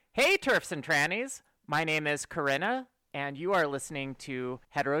Turfs and Trannies. My name is Corinna, and you are listening to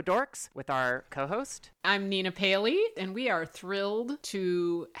Heterodorks with our co-host. I'm Nina Paley, and we are thrilled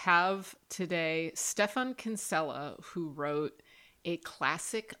to have today Stefan Kinsella, who wrote a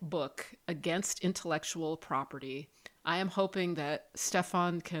classic book against intellectual property. I am hoping that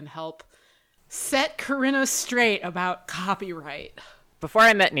Stefan can help set Corinna straight about copyright. Before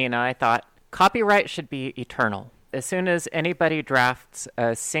I met Nina, I thought copyright should be eternal. As soon as anybody drafts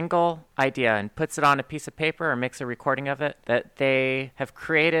a single idea and puts it on a piece of paper or makes a recording of it, that they have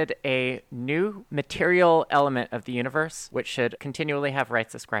created a new material element of the universe which should continually have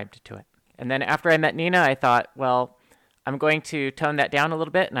rights ascribed to it. And then after I met Nina, I thought, well, I'm going to tone that down a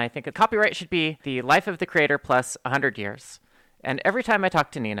little bit, and I think a copyright should be the life of the creator plus 100 years. And every time I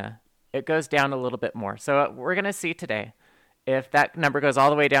talk to Nina, it goes down a little bit more. So we're going to see today if that number goes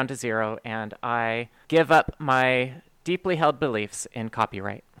all the way down to zero and I give up my deeply held beliefs in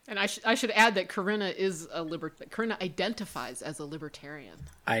copyright. And I should add that Corinna Corinna identifies as a libertarian.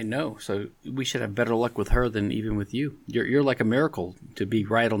 I know, so we should have better luck with her than even with you. You're like a miracle to be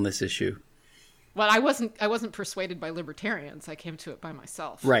right on this issue. Well, I wasn't persuaded by libertarians. I came to it by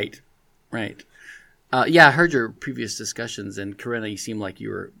myself. Right. Yeah, I heard your previous discussions, and Corinna, you seem like you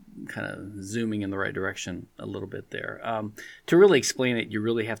were kind of zooming in the right direction a little bit there. To really explain it, you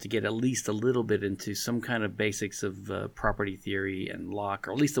really have to get at least a little bit into some kind of basics of property theory and Locke,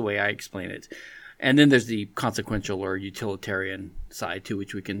 or at least the way I explain it. And then there's the consequential or utilitarian side too,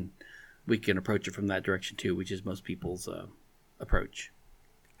 which we can approach it from that direction too, which is most people's approach.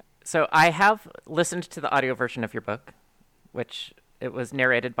 So I have listened to the audio version of your book, which it was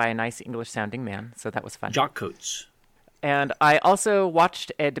narrated by a nice English-sounding man, so that was fun. Jock Coates. And I also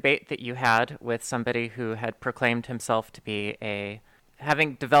watched a debate that you had with somebody who had proclaimed himself to be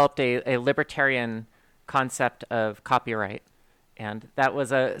having developed a libertarian concept of copyright. And that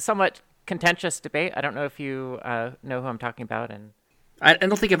was a somewhat contentious debate. I don't know if you know who I'm talking about. And I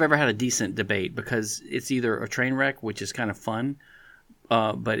don't think I've ever had a decent debate because it's either a train wreck, which is kind of fun,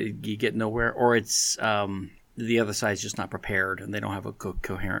 but you get nowhere, or it's the other side's just not prepared and they don't have a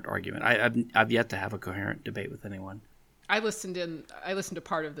coherent argument. I've yet to have a coherent debate with anyone. I listened to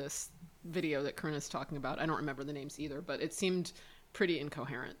part of this video that Corinna's talking about. I don't remember the names either, but it seemed pretty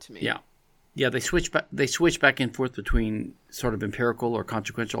incoherent to me. Yeah. They switch back and forth between sort of empirical or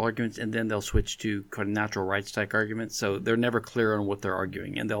consequential arguments, and then they'll switch to kind of natural rights type arguments. So they're never clear on what they're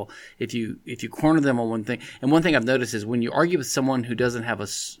arguing, and if you corner them on one thing. And one thing I've noticed is when you argue with someone who doesn't have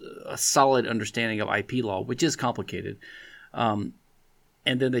a solid understanding of IP law, which is complicated, and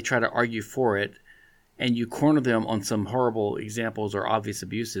then they try to argue for it, and you corner them on some horrible examples or obvious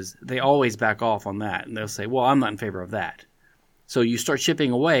abuses, they always back off on that. And they'll say, well, I'm not in favor of that. So you start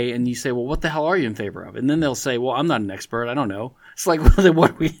chipping away and you say, well, what the hell are you in favor of? And then they'll say, well, I'm not an expert. I don't know. It's like, well,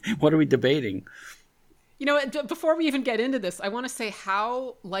 what are we debating? You know, before we even get into this, I want to say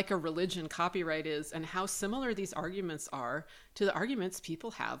how like a religion copyright is and how similar these arguments are to the arguments people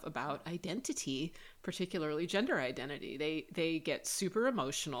have about identity, particularly gender identity. They get super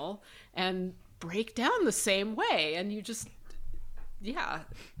emotional and break down the same way, and you just, yeah.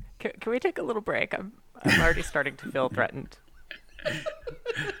 Can we take a little break? I'm already starting to feel threatened.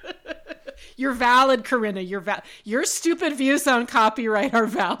 You're valid, Corinna. Your stupid views on copyright are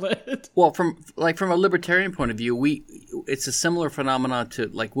valid. Well, from a libertarian point of view, it's a similar phenomenon to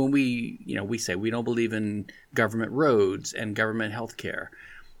like when we say we don't believe in government roads and government health care.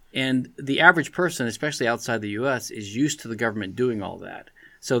 And the average person, especially outside the U.S., is used to the government doing all that.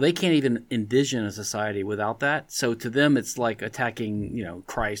 So they can't even envision a society without that. So to them, it's like attacking,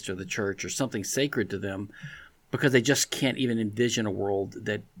 Christ or the church or something sacred to them, because they just can't even envision a world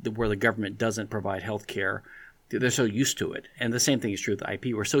where the government doesn't provide health care. They're so used to it. And the same thing is true with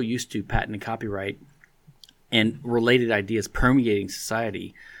IP. We're so used to patent and copyright and related ideas permeating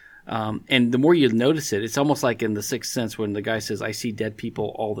society. And the more you notice it, it's almost like in The Sixth Sense when the guy says, I see dead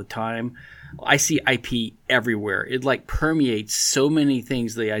people all the time. I see IP everywhere. It like permeates so many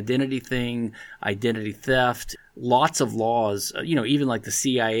things, the identity thing, identity theft, lots of laws. Even like the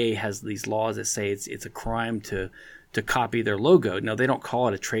CIA has these laws that say it's a crime to copy their logo. Now, they don't call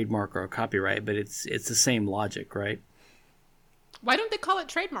it a trademark or a copyright, but it's the same logic, right? Why don't they call it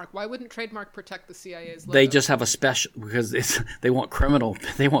trademark? Why wouldn't trademark protect the CIA's logo? They just have a special, because they want criminal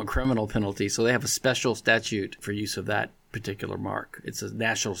penalties, so they have a special statute for use of that particular mark. It's a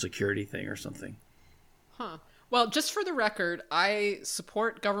national security thing or something. Huh. Well, just for the record, I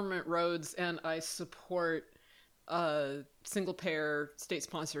support government roads and I support single-payer,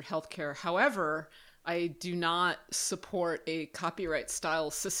 state-sponsored healthcare. However, I do not support a copyright-style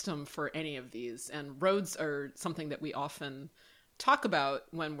system for any of these, and roads are something that we often talk about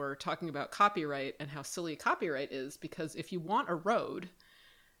when we're talking about copyright and how silly copyright is, because if you want a road,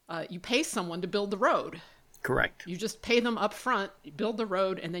 you pay someone to build the road. Correct. You just pay them up front, you build the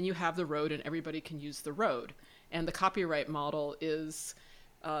road, and then you have the road and everybody can use the road. And the copyright model is,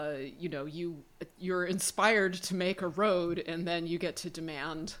 you're inspired to make a road, and then you get to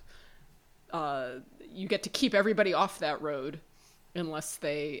demand, you get to keep everybody off that road unless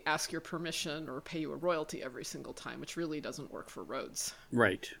they ask your permission or pay you a royalty every single time, which really doesn't work for roads.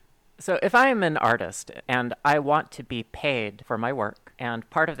 Right. So if I am an artist and I want to be paid for my work, and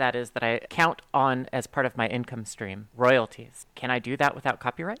part of that is that I count on, as part of my income stream, royalties, can I do that without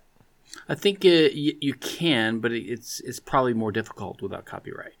copyright? I think you can, but it's probably more difficult without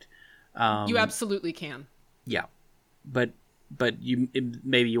copyright. You absolutely can. Yeah, but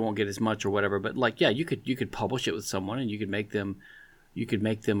maybe you won't get as much or whatever. But you could publish it with someone, and you could make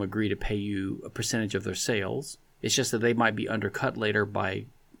them agree to pay you a percentage of their sales. It's just that they might be undercut later by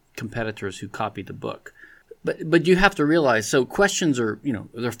competitors who copied the book. But you have to realize, so questions are,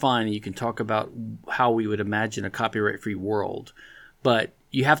 they're fine, and you can talk about how we would imagine a copyright-free world, but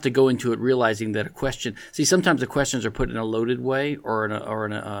you have to go into it realizing that a question. See, sometimes the questions are put in a loaded way or in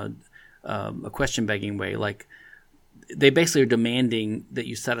a question begging way. Like, they basically are demanding that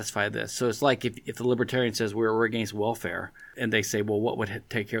you satisfy this. So it's like if the libertarian says we're against welfare, and they say, well, what would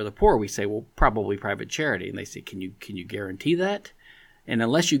take care of the poor? We say, well, probably private charity. And they say, can you guarantee that? And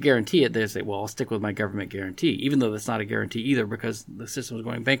unless you guarantee it, they say, well, I'll stick with my government guarantee, even though that's not a guarantee either because the system is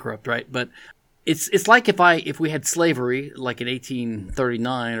going bankrupt, right? But it's like if we had slavery, like in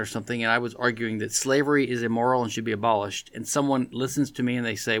 1839 or something, and I was arguing that slavery is immoral and should be abolished, and someone listens to me and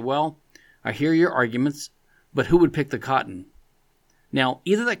they say, well, I hear your arguments, but who would pick the cotton? Now,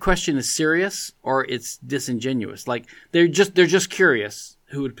 either that question is serious or it's disingenuous. Like they're just curious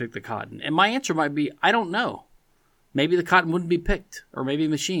who would pick the cotton. And my answer might be, I don't know. Maybe the cotton wouldn't be picked, or maybe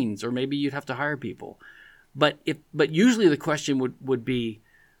machines, or maybe you'd have to hire people. But usually the question would be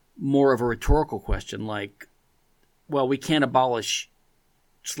more of a rhetorical question, like, well, we can't abolish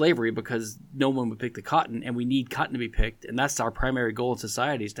slavery because no one would pick the cotton, and we need cotton to be picked, and that's our primary goal in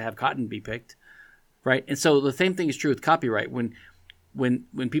society is to have cotton be picked, right? And so the same thing is true with copyright.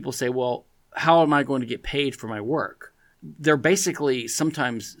 When people say, well, how am I going to get paid for my work? They're basically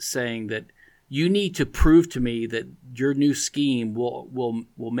sometimes saying that you need to prove to me that your new scheme will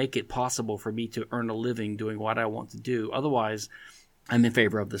make it possible for me to earn a living doing what I want to do. Otherwise, I'm in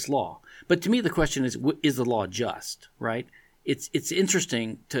favor of this law. But to me, the question is the law just, right? It's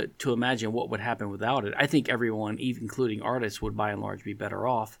interesting to imagine what would happen without it. I think everyone, even including artists, would by and large be better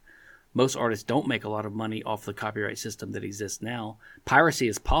off. Most artists don't make a lot of money off the copyright system that exists now. Piracy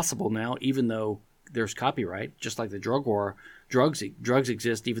is possible now, even though there's copyright, just like the drug war. Drugs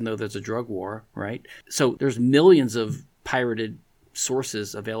exist even though there's a drug war, right? So there's millions of pirated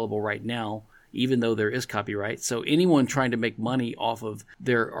sources available right now, even though there is copyright. So anyone trying to make money off of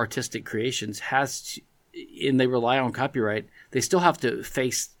their artistic creations and they rely on copyright, they still have to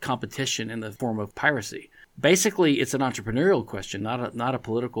face competition in the form of piracy. Basically, it's an entrepreneurial question, not a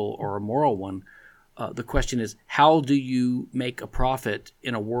political or a moral one. The question is, how do you make a profit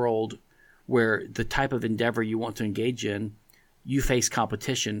in a world where the type of endeavor you want to engage in, you face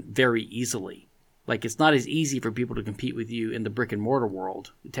competition very easily? Like, it's not as easy for people to compete with you in the brick and mortar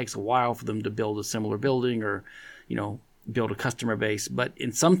world. It takes a while for them to build a similar building or, build a customer base. But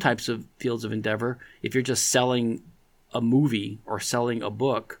in some types of fields of endeavor, if you're just selling a movie or selling a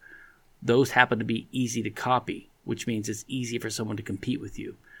book, those happen to be easy to copy, which means it's easy for someone to compete with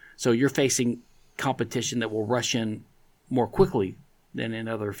you. So you're facing competition that will rush in more quickly than in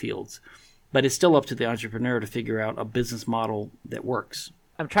other fields. But it's still up to the entrepreneur to figure out a business model that works.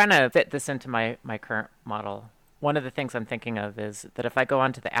 I'm trying to fit this into my current model. One of the things I'm thinking of is that if I go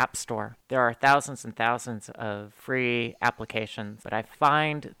onto the App Store, there are thousands and thousands of free applications, but I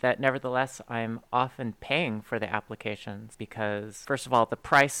find that nevertheless I'm often paying for the applications because, first of all, the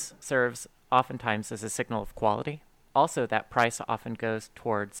price serves oftentimes as a signal of quality. Also, that price often goes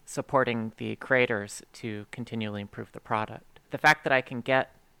towards supporting the creators to continually improve the product. The fact that I can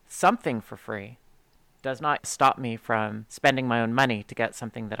get something for free does not stop me from spending my own money to get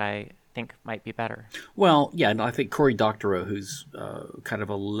something that I think might be better. Well, yeah, no, I think Cory Doctorow, who's kind of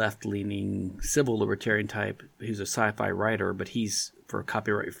a left-leaning civil libertarian type, who's a sci-fi writer, but he's for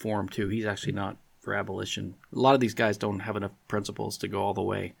copyright reform too. He's actually not for abolition. A lot of these guys don't have enough principles to go all the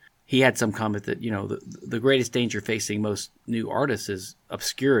way. He had some comment that, the greatest danger facing most new artists is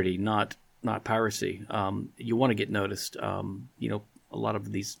obscurity, not piracy. You want to get noticed. A lot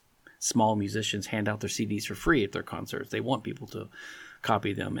of these small musicians hand out their CDs for free at their concerts. They want people to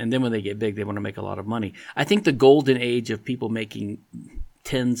copy them. And then when they get big, they want to make a lot of money. I think the golden age of people making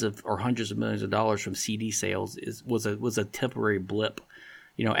tens of or hundreds of millions of dollars from CD sales was a temporary blip.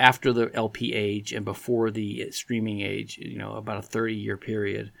 After the LP age and before the streaming age, about a 30-year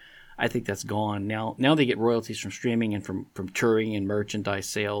period. I think that's gone. Now they get royalties from streaming and from touring and merchandise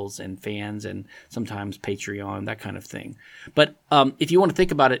sales and fans and sometimes Patreon, that kind of thing. But if you want to think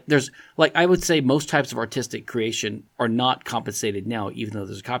about it, there's I would say most types of artistic creation are not compensated now, even though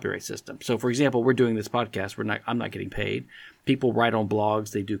there's a copyright system. So for example, we're doing this podcast. I'm not getting paid. People write on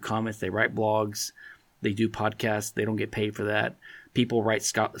blogs. They do comments. They write blogs. They do podcasts. They don't get paid for that. People write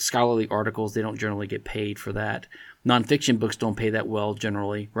scholarly articles. They don't generally get paid for that. Nonfiction books don't pay that well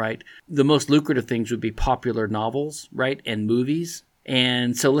generally, right? The most lucrative things would be popular novels, right, and movies.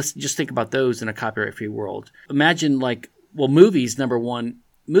 And so let's just think about those in a copyright-free world. Imagine movies, number one,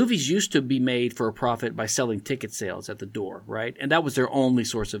 movies used to be made for a profit by selling ticket sales at the door, right? And that was their only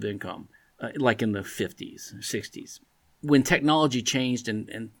source of income, like in the 50s, 60s. When technology changed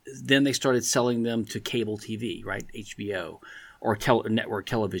and then they started selling them to cable TV, right, HBO, or network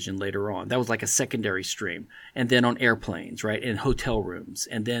television later on. That was like a secondary stream. And then on airplanes, right, in hotel rooms.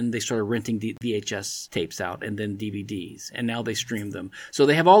 And then they started renting VHS tapes out and then DVDs. And now they stream them. So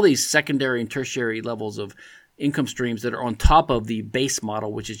they have all these secondary and tertiary levels of income streams that are on top of the base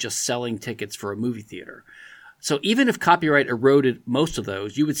model, which is just selling tickets for a movie theater. So even if copyright eroded most of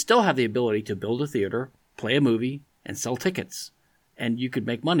those, you would still have the ability to build a theater, play a movie, and sell tickets. And you could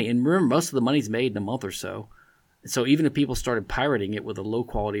make money. And remember, most of the money's made in a month or so. So even if people started pirating it with a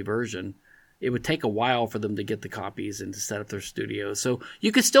low-quality version, it would take a while for them to get the copies and to set up their studios. So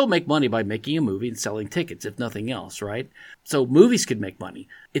you could still make money by making a movie and selling tickets, if nothing else, right? So movies could make money.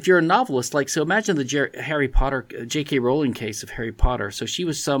 If you're a novelist, so imagine the Harry Potter, J.K. Rowling case of Harry Potter. So she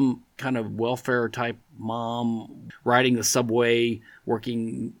was some kind of welfare-type mom riding the subway,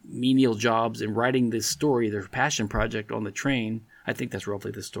 working menial jobs, and writing this story, their passion project, on the train. I think that's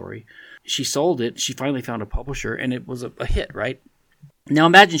roughly the story. She sold it. She finally found a publisher, and it was a hit, right? Now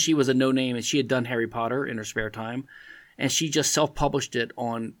imagine she was a no-name, and she had done Harry Potter in her spare time, and she just self-published it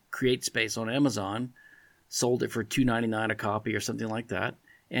on CreateSpace on Amazon, sold it for $2.99 a copy or something like that,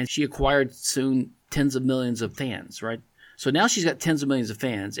 and she acquired soon tens of millions of fans, right? So now she's got tens of millions of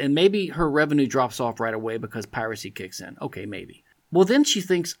fans, and maybe her revenue drops off right away because piracy kicks in. Okay, maybe. Well, then she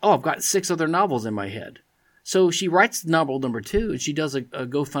thinks, I've got 6 other novels in my head. So she writes novel number 2, and she does a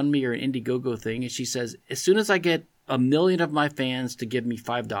GoFundMe or an Indiegogo thing, and she says, as soon as I get 1 million of my fans to give me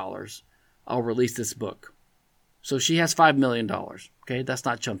 $5, I'll release this book. So she has $5 million. Okay, that's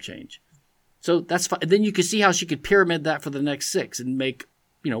not chump change. So that's fine. Then you can see how she could pyramid that for the next 6 and make,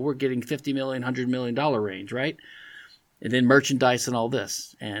 we're getting $50 million, $100 million range, right? And then merchandise and all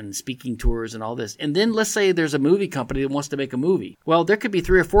this, and speaking tours and all this. And then let's say there's a movie company that wants to make a movie. Well, there could be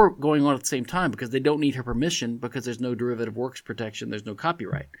 3 or 4 going on at the same time because they don't need her permission because there's no derivative works protection, there's no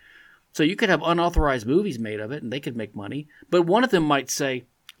copyright. So you could have unauthorized movies made of it and they could make money. But one of them might say,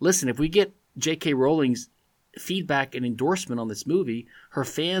 listen, if we get J.K. Rowling's feedback and endorsement on this movie, her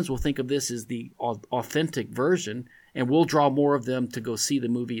fans will think of this as the authentic version, and we'll draw more of them to go see the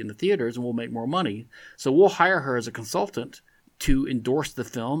movie in the theaters, and we'll make more money. So we'll hire her as a consultant to endorse the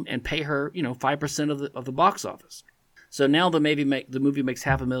film and pay her, 5% of the box office. So now the movie makes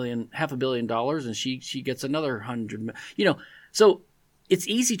 $500 million, and she gets another 100 million. So it's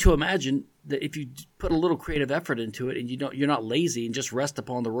easy to imagine that if you put a little creative effort into it, and you're not lazy and just rest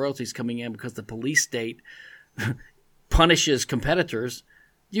upon the royalties coming in because the police state punishes competitors,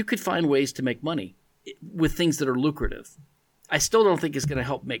 you could find ways to make money with things that are lucrative. I still don't think it's going to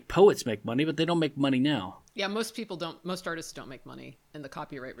help make poets make money, but they don't make money now. Yeah, most artists don't make money in the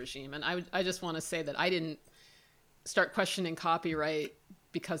copyright regime. And I just want to say that I didn't start questioning copyright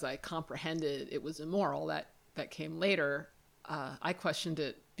because I comprehended it was immoral. That came later. I questioned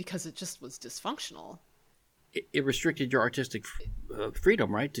it because it just was dysfunctional. It restricted your artistic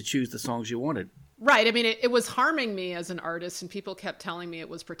freedom, right? To choose the songs you wanted. Right. I mean, it was harming me as an artist, and people kept telling me it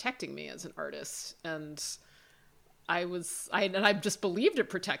was protecting me as an artist. And I just believed it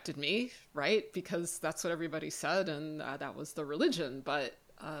protected me, right? Because that's what everybody said, and that was the religion. But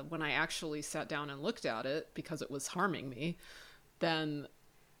when I actually sat down and looked at it, because it was harming me, then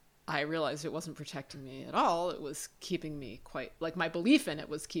I realized it wasn't protecting me at all. It was keeping me my belief in it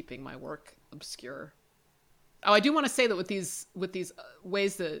was keeping my work obscure. Oh, I do want to say that with these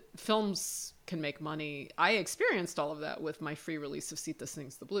ways that films can make money, I experienced all of that with my free release of Sita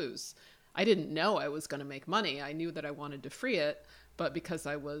Sings the Blues. I didn't know I was going to make money. I knew that I wanted to free it, but because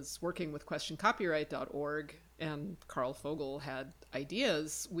I was working with questioncopyright.org and Carl Fogel had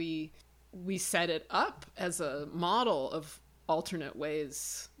ideas, we set it up as a model of alternate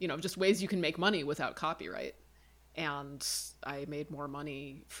ways, just ways you can make money without copyright. And I made more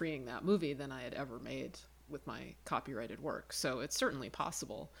money freeing that movie than I had ever made with my copyrighted work. So it's certainly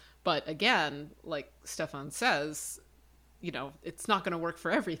possible. But again, like Stefan says, it's not going to work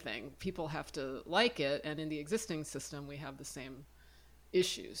for everything. People have to like it. And in the existing system, we have the same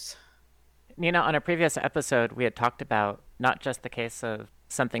issues. Nina, on a previous episode, we had talked about not just the case of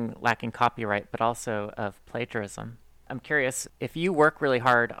something lacking copyright, but also of plagiarism. I'm curious, if you work really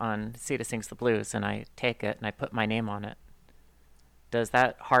hard on Sita Sings the Blues and I take it and I put my name on it, does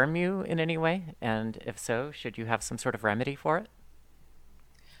that harm you in any way? And if so, should you have some sort of remedy for it?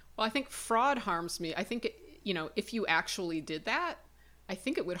 Well, I think fraud harms me. I think, if you actually did that, I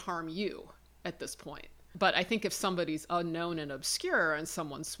think it would harm you at this point. But I think if somebody's unknown and obscure and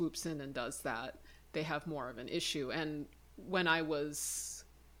someone swoops in and does that, they have more of an issue. And when I was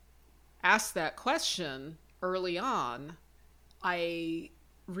asked that question early on, I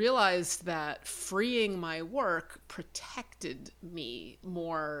realized that freeing my work protected me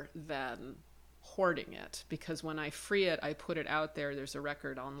more than hoarding it. Because when I free it, I put it out there. There's a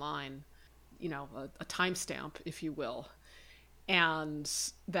record online, a timestamp, if you will. And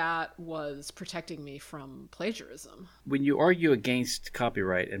that was protecting me from plagiarism. When you argue against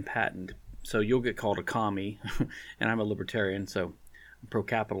copyright and patent, so you'll get called a commie, and I'm a libertarian, so I'm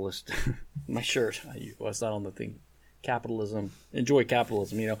pro-capitalist. My shirt, well, it's not on the thing. Capitalism, enjoy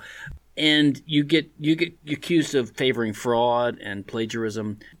capitalism, and you get accused of favoring fraud and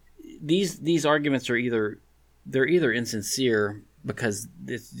plagiarism. These arguments are either insincere because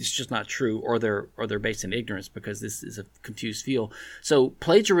it's just not true, or they're based in ignorance because this is a confused field. So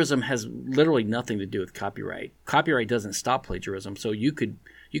plagiarism has literally nothing to do with copyright. Copyright doesn't stop plagiarism. So you could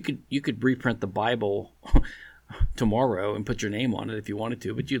reprint the Bible tomorrow and put your name on it if you wanted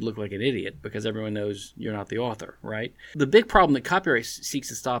to, but you'd look like an idiot because everyone knows you're not the author, right? The big problem that copyright seeks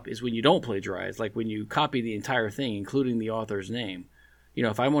to stop is when you don't plagiarize, like when you copy the entire thing, including the author's name.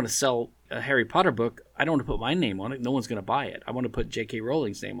 If I want to sell a Harry Potter book, I don't want to put my name on it. No one's going to buy it. I want to put J.K.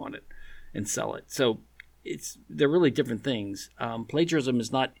 Rowling's name on it and sell it. So they're really different things. Plagiarism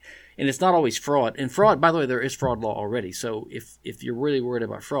is not, and it's not always fraud. And fraud, by the way, there is fraud law already. So if you're really worried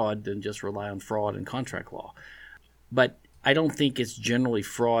about fraud, then just rely on fraud and contract law. But I don't think it's generally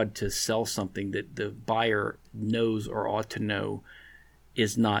fraud to sell something that the buyer knows or ought to know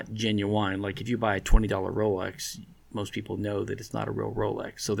is not genuine. Like if you buy a $20 Rolex, most people know that it's not a real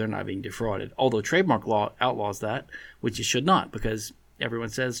Rolex, so they're not being defrauded. Although trademark law outlaws that, which it should not, because everyone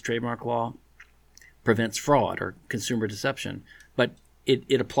says trademark law prevents fraud or consumer deception. But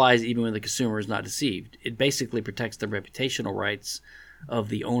it applies even when the consumer is not deceived. It basically protects the reputational rights of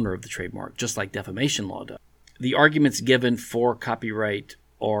the owner of the trademark, just like defamation law does. The arguments given for copyright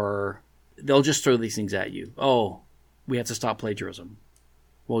they'll just throw these things at you. Oh, we have to stop plagiarism.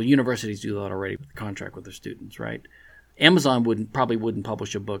 Well, universities do that already with the contract with their students, right? Amazon probably wouldn't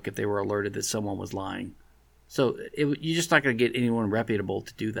publish a book if they were alerted that someone was lying. So you're just not going to get anyone reputable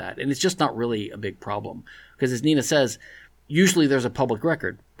to do that. And it's just not really a big problem. Because as Nina says, usually there's a public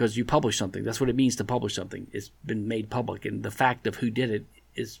record because you publish something. That's what it means to publish something. It's been made public. And the fact of who did it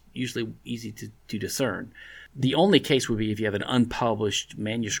is usually easy to discern. The only case would be if you have an unpublished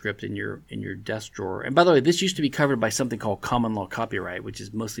manuscript in your desk drawer. And by the way, this used to be covered by something called common law copyright, which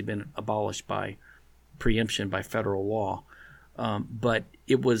has mostly been abolished by preemption by federal law. But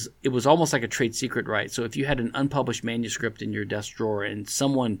it was almost like a trade secret right. So if you had an unpublished manuscript in your desk drawer and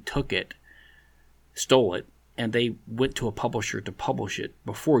someone took it, stole it, and they went to a publisher to publish it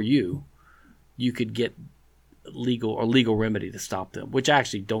before you could get legal remedy to stop them, which I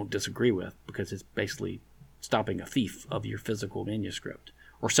actually don't disagree with because it's basically stopping a thief of your physical manuscript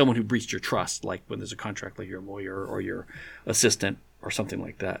or someone who breached your trust, like when there's a contract like your lawyer or your assistant or something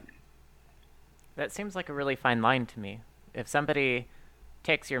like that. That seems like a really fine line to me. If somebody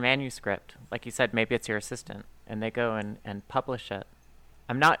takes your manuscript, like you said, maybe it's your assistant, and they go and publish it,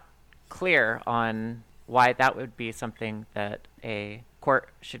 I'm not clear on why that would be something that a court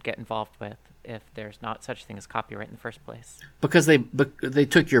should get involved with if there's not such thing as copyright in the first place. Because they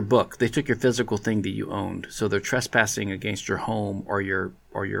took your book, they took your physical thing that you owned, so they're trespassing against your home or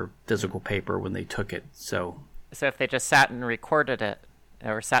your physical paper when they took it. So if they just sat and recorded it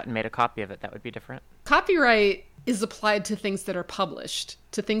or sat and made a copy of it, that would be different. Copyright is applied to things that are published,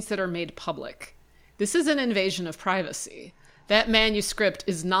 to things that are made public. This is an invasion of privacy. That manuscript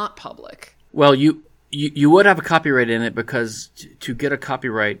is not public. Well, you would have a copyright in it because to get a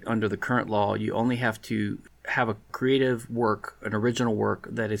copyright under the current law, you only have to have a creative work, an original work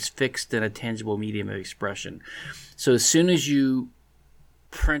that is fixed in a tangible medium of expression. So as soon as you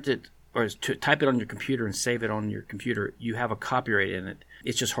print it or to type it on your computer and save it on your computer, you have a copyright in it.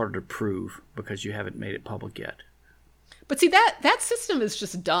 It's just harder to prove because you haven't made it public yet. But see, that system is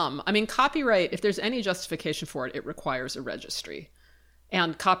just dumb. I mean, copyright, if there's any justification for it, it requires a registry.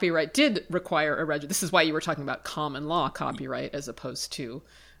 And copyright did require a registry. This is why you were talking about common law copyright as opposed to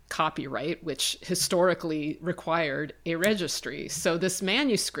copyright, which historically required a registry. So this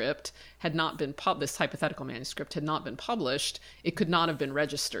manuscript had not been this hypothetical manuscript had not been published. It could not have been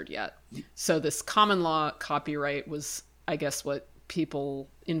registered yet. So this common law copyright was, I guess, what people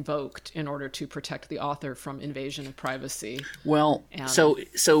invoked in order to protect the author from invasion of privacy. Well, so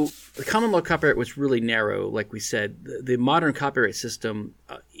the common law copyright was really narrow, like we said. The modern copyright system,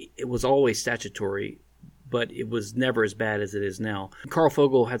 it was always statutory, but it was never as bad as it is now. Carl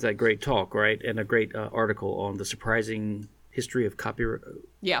Fogel has that great talk, right, and a great article on the surprising history of copyright.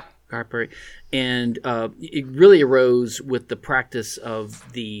 Yeah. Copyright, and it really arose with the practice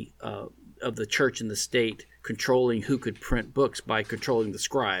of the church and the state controlling who could print books by controlling the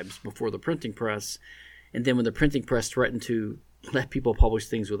scribes before the printing press. And then when the printing press threatened to let people publish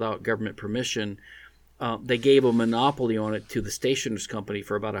things without government permission, they gave a monopoly on it to the Stationers Company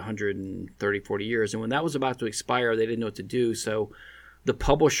for about 130, 40 years. And when that was about to expire, they didn't know what to do. So the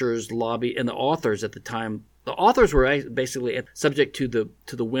publishers lobbied, and the authors at the time, the authors were basically subject to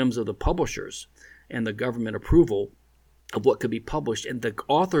the whims of the publishers and the government approval of what could be published. And the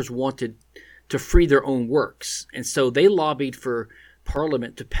authors wanted to free their own works. And so they lobbied for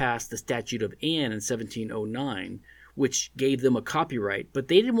Parliament to pass the Statute of Anne in 1709, which gave them a copyright. But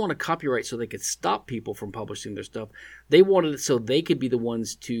they didn't want a copyright so they could stop people from publishing their stuff. They wanted it so they could be the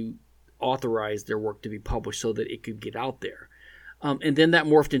ones to authorize their work to be published so that it could get out there. And then that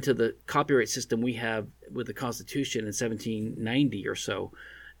morphed into the copyright system we have with the Constitution in 1790 or so.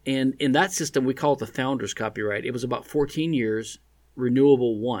 And in that system, we call it the Founders Copyright. It was about 14 years,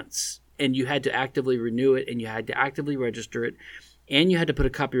 renewable once. And you had to actively renew it, and you had to actively register it, and you had to put a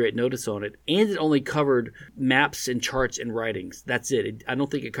copyright notice on it. And it only covered maps and charts and writings. That's it. I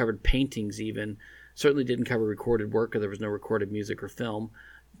don't think it covered paintings even. Certainly didn't cover recorded work, because there was no recorded music or film.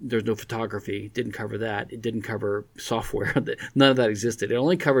 There's no photography. It didn't cover that. It didn't cover software. None of that existed. It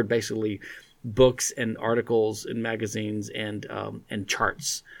only covered basically books and articles and magazines and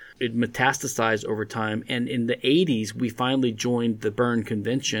charts. It metastasized over time. And in the 80s, we finally joined the Berne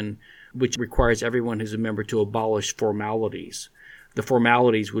Convention, which requires everyone who's a member to abolish formalities. The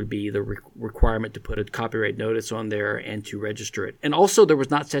formalities would be the requirement to put a copyright notice on there and to register it. And also there was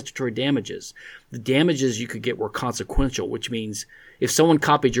not statutory damages. The damages you could get were consequential, which means if someone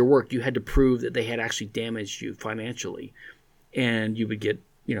copied your work, you had to prove that they had actually damaged you financially. And you would get,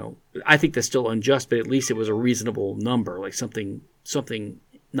 I think that's still unjust, but at least it was a reasonable number, like something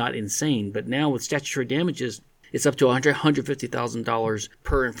not insane. But now with statutory damages, it's up to $150,000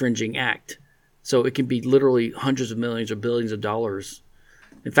 per infringing act. So it can be literally hundreds of millions or billions of dollars.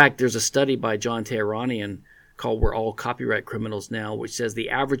 In fact, there's a study by John Tehranian called We're All Copyright Criminals Now, which says the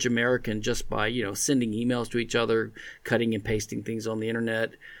average American, just by sending emails to each other, cutting and pasting things on the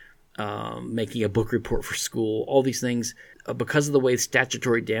internet, making a book report for school, all these things, because of the way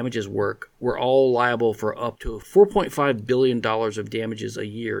statutory damages work, we're all liable for up to $4.5 billion of damages a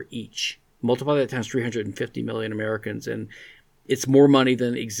year each. Multiply that times 350 million Americans, and it's more money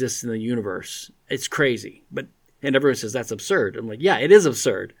than exists in the universe. It's crazy. And everyone says that's absurd. I'm like, yeah, it is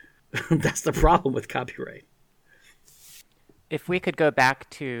absurd. That's the problem with copyright. If we could go back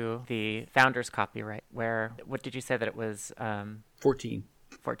to the founder's copyright, where, what did you say that it was? 14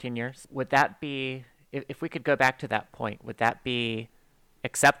 years. Would that be, if we could go back to that point, would that be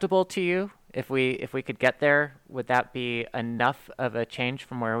acceptable to you? If we could get there, would that be enough of a change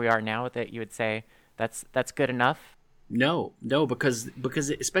from where we are now that you would say that's good enough? No, because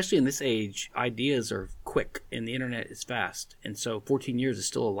especially in this age, ideas are quick and the internet is fast. And so 14 years is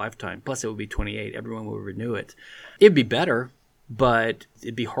still a lifetime. Plus it would be 28. Everyone would renew it. It'd be better, but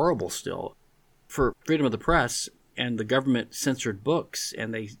it'd be horrible still. For freedom of the press, and the government censored books,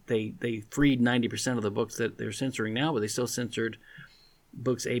 and they freed 90% of the books that they're censoring now, but they still censored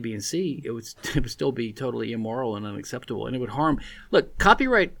books A, B, and C. It would still be totally immoral and unacceptable, and it would harm. Look,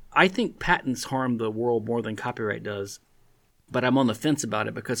 copyright. I think patents harm the world more than copyright does, but I'm on the fence about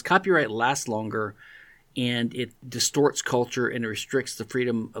it because copyright lasts longer, and it distorts culture and it restricts the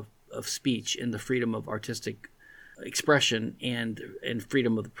freedom of speech and the freedom of artistic expression and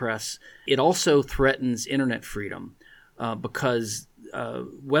freedom of the press. It also threatens internet freedom because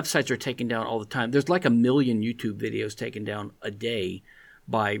websites are taken down all the time. There's like 1 million YouTube videos taken down a day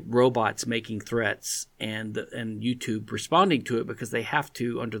by robots making threats and YouTube responding to it because they have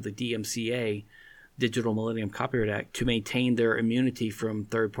to under the DMCA, Digital Millennium Copyright Act to maintain their immunity from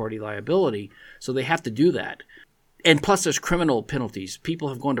third-party liability. So they have to do that. And plus there's criminal penalties. People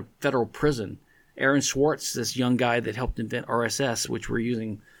have gone to federal prison. Aaron Swartz, this young guy that helped invent RSS, which we're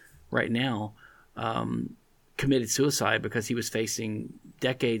using right now, committed suicide because he was facing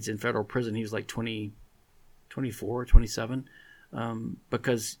decades in federal prison. He was like 24, 27,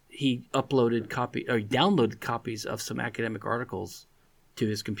 because he downloaded copies of some academic articles to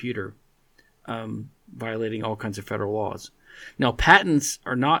his computer, violating all kinds of federal laws. Now, patents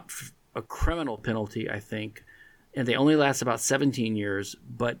are not a criminal penalty, I think, and they only last about 17 years,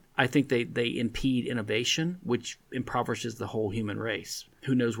 but I think they impede innovation, which impoverishes the whole human race.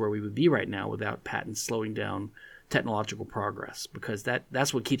 Who knows where we would be right now without patents slowing down technological progress, because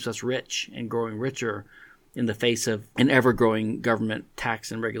that's what keeps us rich and growing richer in the face of an ever-growing government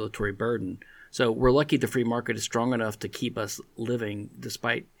tax and regulatory burden. So we're lucky the free market is strong enough to keep us living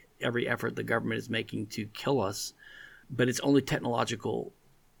despite every effort the government is making to kill us. But it's only technological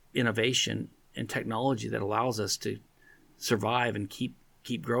innovation and technology that allows us to survive and keep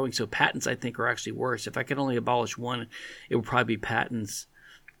growing. So patents, I think, are actually worse. If I could only abolish one, it would probably be patents.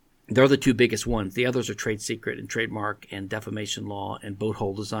 They're the two biggest ones. The others are trade secret and trademark and defamation law and boat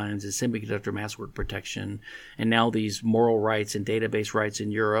hull designs and semiconductor mass work protection. And now these moral rights and database rights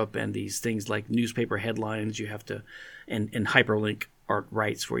in Europe and these things like newspaper headlines you have to, and hyperlink art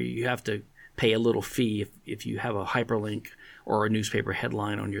rights where you have to pay a little fee if you have a hyperlink or a newspaper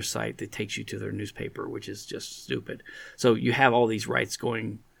headline on your site that takes you to their newspaper, which is just stupid. So you have all these rights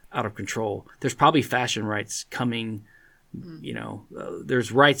going out of control. There's probably fashion rights coming.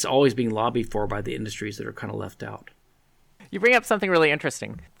 There's rights always being lobbied for by the industries that are kind of left out. You bring up something really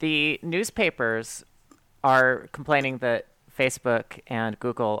interesting. The newspapers are complaining that Facebook and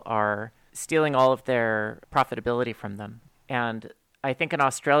Google are stealing all of their profitability from them. And I think in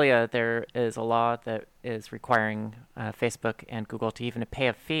Australia there is a law that is requiring Facebook and Google to even pay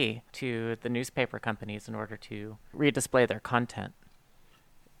a fee to the newspaper companies in order to redisplay their content.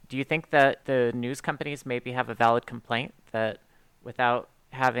 Do you think that the news companies maybe have a valid complaint that without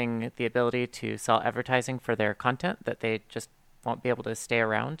having the ability to sell advertising for their content, that they just won't be able to stay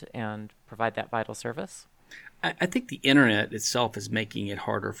around and provide that vital service? I think the internet itself is making it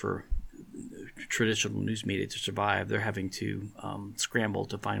harder for traditional news media to survive. They're having to scramble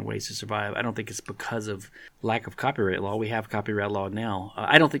to find ways to survive. I don't think it's because of lack of copyright law. We have copyright law now.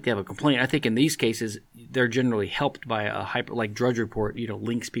 I don't think they have a complaint. I think in these cases, they're generally helped by like Drudge Report,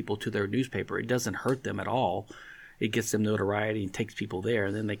 links people to their newspaper. It doesn't hurt them at all. It gets them notoriety and takes people there,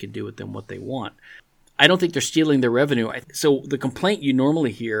 and then they can do with them what they want. I don't think they're stealing their revenue. So the complaint you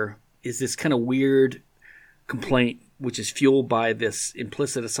normally hear is this kind of weird complaint, which is fueled by this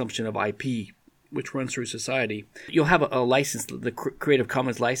implicit assumption of IP, which runs through society. You'll have a license, the Creative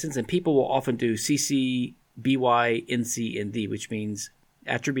Commons license, and people will often do CC, BY, NC, and D, which means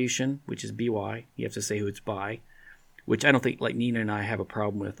attribution, which is BY. You have to say who it's by, which I don't think like Nina and I have a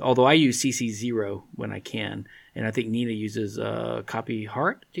problem with. Although I use CC0 when I can, and I think Nina uses copy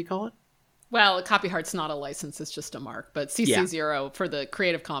heart, do you call it? Well, copy heart's not a license, it's just a mark. But CC0 for the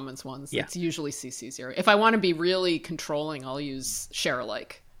Creative Commons ones, it's usually CC0. If I want to be really controlling, I'll use share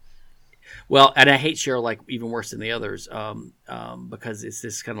alike. Well, and I hate share alike even worse than the others because it's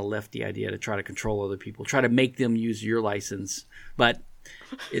this kind of lefty idea to try to control other people, try to make them use your license. But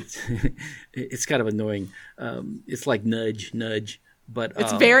it's kind of annoying. It's like nudge. But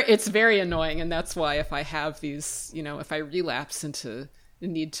it's very annoying, and that's why if I have these, if I relapse into the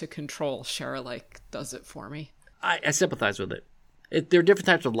need to control, share alike does it for me. I sympathize with it. There are different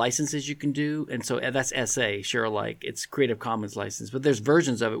types of licenses you can do, and so that's SA, share alike. It's Creative Commons license, but there's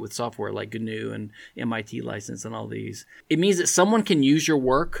versions of it with software like GNU and MIT license and all these. It means that someone can use your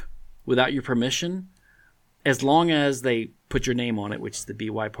work without your permission as long as they put your name on it, which is the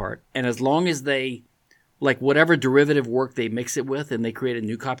BY part, and as long as they, like whatever derivative work they mix it with and they create a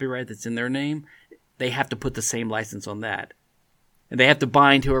new copyright that's in their name, they have to put the same license on that. And they have to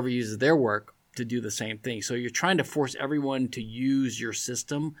bind whoever uses their work to do the same thing. So you're trying to force everyone to use your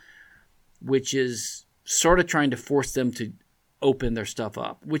system, which is sort of trying to force them to open their stuff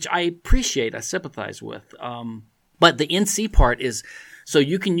up, which I appreciate, I sympathize with. But the NC part is, so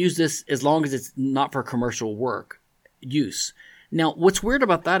you can use this as long as it's not for commercial work use. Now, what's weird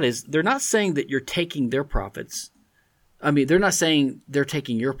about that is they're not saying that you're taking their profits. I mean, they're not saying they're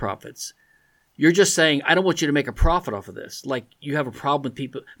taking your profits. You're just saying, I don't want you to make a profit off of this. Like, you have a problem with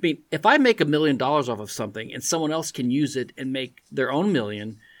people. I mean, if I make $1 million off of something and someone else can use it and make their own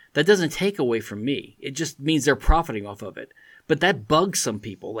million, that doesn't take away from me. It just means they're profiting off of it. But that bugs some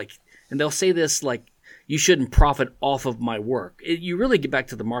people. And they'll say this, you shouldn't profit off of my work. You really get back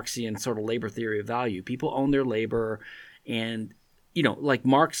to the Marxian sort of labor theory of value. People own their labor, and, like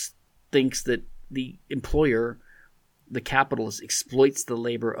Marx thinks that the employer, the capitalist, exploits the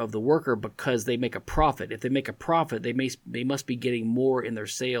labor of the worker because they make a profit. If they make a profit, they must be getting more in their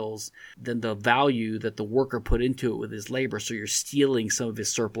sales than the value that the worker put into it with his labor. So you're stealing some of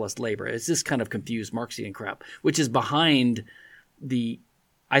his surplus labor. It's this kind of confused Marxian crap, which is behind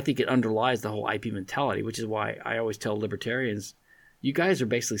I think it underlies the whole IP mentality, which is why I always tell libertarians, you guys are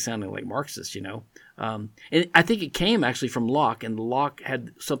basically sounding like Marxists, And I think it came actually from Locke, and Locke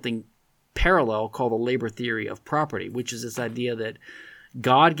had something parallel called the labor theory of property, which is this idea that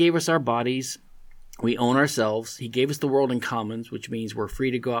God gave us our bodies, we own ourselves, he gave us the world in commons, which means we're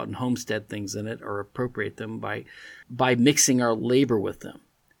free to go out and homestead things in it or appropriate them by mixing our labor with them.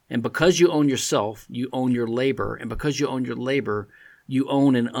 And because you own yourself, you own your labor, and because you own your labor, you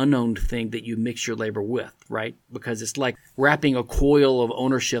own an unowned thing that you mix your labor with, right? Because it's like wrapping a coil of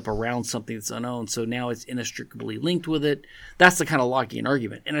ownership around something that's unowned, so now it's inextricably linked with it. That's the kind of Lockean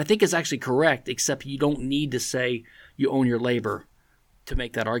argument. And I think it's actually correct, except you don't need to say you own your labor to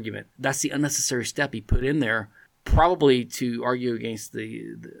make that argument. That's the unnecessary step he put in there, probably to argue against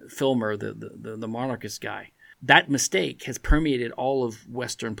the Filmer, the monarchist guy. That mistake has permeated all of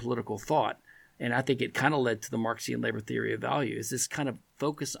Western political thought. And I think it kind of led to the Marxian labor theory of value, is this kind of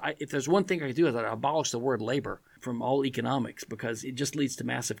focus. If there's one thing I could do, is I'd abolish the word labor from all economics, because it just leads to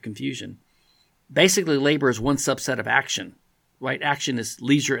massive confusion. Basically, labor is one subset of action, right? Action is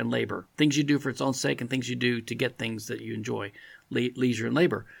leisure and labor, things you do for its own sake and things you do to get things that you enjoy, leisure and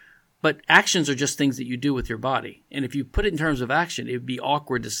labor. But actions are just things that you do with your body. And if you put it in terms of action, it would be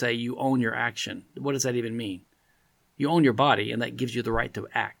awkward to say you own your action. What does that even mean? You own your body, and that gives you the right to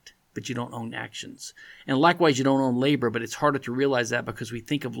act, but you don't own actions. And likewise, you don't own labor, but it's harder to realize that because we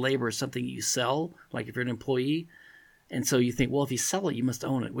think of labor as something you sell, like if you're an employee. And so you think, well, if you sell it, you must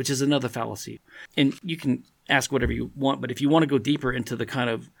own it, which is another fallacy. And you can ask whatever you want, but if you want to go deeper into the kind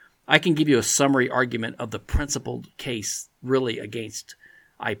of, I can give you a summary argument of the principled case really against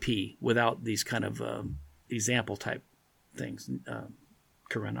IP without these kind of example type things,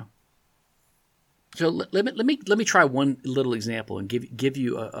 Corinna. So let me try one little example and give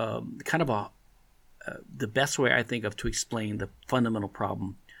you a kind of the best way I think of to explain the fundamental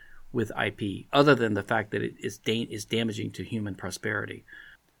problem with IP, other than the fact that it is damaging to human prosperity.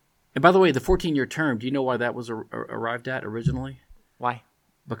 And by the way, the 14-year term, do you know why that was arrived at originally? Why?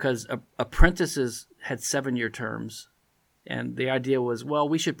 Because apprentices had 7-year terms, and the idea was, well,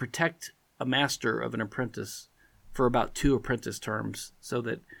 we should protect a master of an apprentice for about 2 apprentice terms so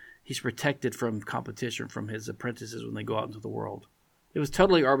that he's protected from competition from his apprentices when they go out into the world. It was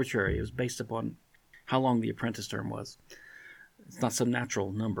totally arbitrary. It was based upon how long the apprentice term was. It's not some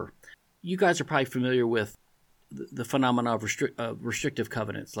natural number. You guys are probably familiar with the phenomena of restrictive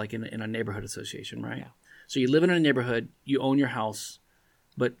covenants, like in a neighborhood association, right? Yeah. So you live in a neighborhood, you own your house,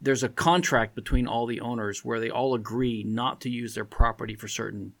 but there's a contract between all the owners where they all agree not to use their property for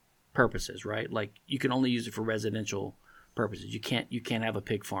certain purposes, right? Like you can only use it for residential purposes. You can't have a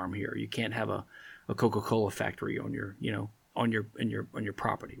pig farm here. You can't have a Coca-Cola factory on your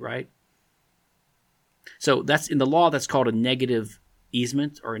property, right? So that's in the law. That's called a negative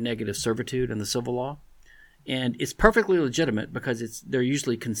easement or a negative servitude in the civil law, and it's perfectly legitimate because they're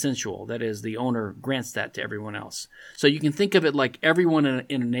usually consensual. That is, the owner grants that to everyone else. So you can think of it like everyone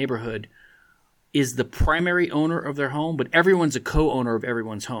in a neighborhood is the primary owner of their home, but everyone's a co-owner of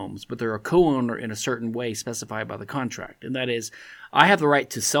everyone's homes. But they're a co-owner in a certain way specified by the contract. And that is, I have the right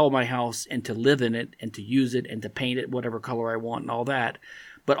to sell my house and to live in it and to use it and to paint it whatever color I want and all that.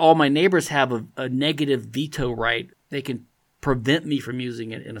 But all my neighbors have a negative veto right. They can prevent me from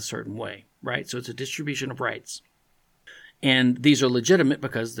using it in a certain way, right? So it's a distribution of rights. And these are legitimate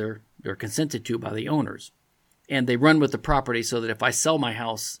because they're consented to by the owners. And they run with the property so that if I sell my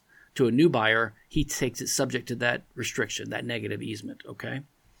house to a new buyer, he takes it subject to that restriction, that negative easement, okay?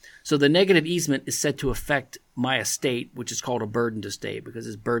 So the negative easement is said to affect my estate, which is called a burdened estate because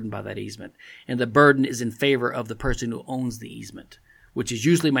it's burdened by that easement. And the burden is in favor of the person who owns the easement, which is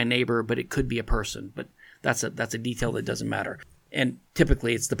usually my neighbor, but it could be a person. But that's a detail that doesn't matter. And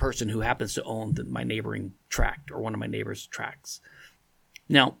typically it's the person who happens to own my neighboring tract or one of my neighbor's tracts.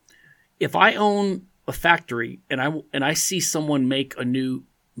 Now, if I own a factory and I see someone make a new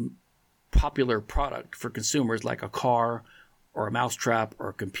popular product for consumers like a car or a mousetrap or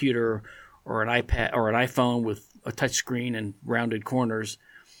a computer or an iPad or an iPhone with a touch screen and rounded corners,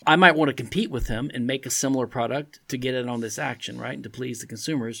 I might want to compete with him and make a similar product to get in on this action, right, and to please the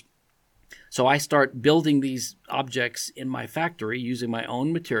consumers. So I start building these objects in my factory using my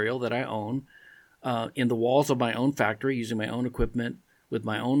own material that I own, in the walls of my own factory using my own equipment with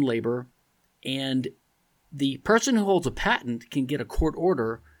my own labor. And the person who holds a patent can get a court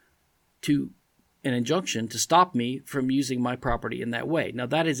order to an injunction to stop me from using my property in that way. Now,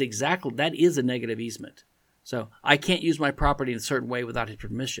 that is a negative easement. So I can't use my property in a certain way without his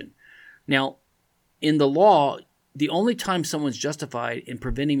permission. Now, in the law, the only time someone's justified in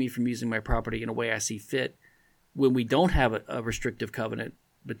preventing me from using my property in a way I see fit, when we don't have a restrictive covenant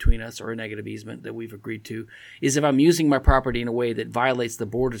between us or a negative easement that we've agreed to, is if I'm using my property in a way that violates the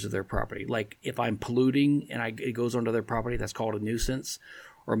borders of their property. Like if I'm polluting and it goes onto their property, that's called a nuisance,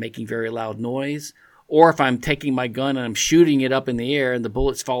 or making very loud noise. Or if I'm taking my gun and I'm shooting it up in the air and the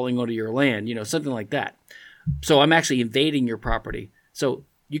bullet's falling onto your land, something like that. So I'm actually invading your property. So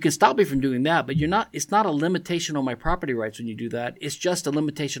you can stop me from doing that, but it's not a limitation on my property rights when you do that. It's just a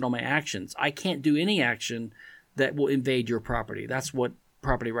limitation on my actions. I can't do any action that will invade your property. That's what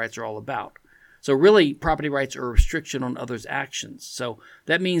property rights are all about. So really, property rights are a restriction on others' actions. So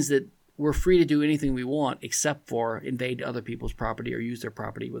that means that we're free to do anything we want except for invade other people's property or use their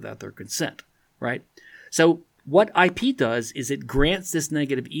property without their consent, right? So what IP does is it grants this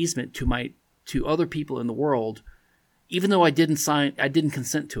negative easement to other people in the world, even though I didn't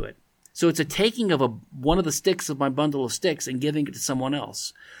consent to it. So it's a taking of one of the sticks of my bundle of sticks and giving it to someone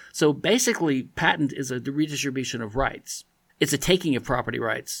else. So basically, patent is a redistribution of rights. It's a taking of property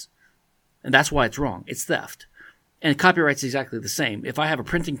rights. And that's why it's wrong. It's theft. And copyright's exactly the same. If I have a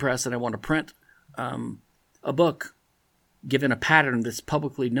printing press and I want to print a book given a pattern that's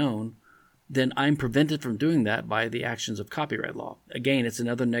publicly known, then I'm prevented from doing that by the actions of copyright law. Again, it's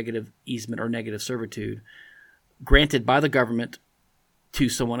another negative easement or negative servitude granted by the government to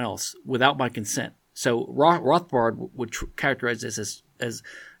someone else without my consent. So Rothbard would characterize this as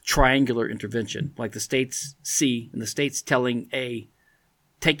triangular intervention, like the states C and the states telling A,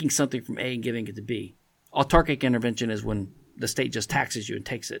 taking something from A and giving it to B. Autarkic intervention is when the state just taxes you and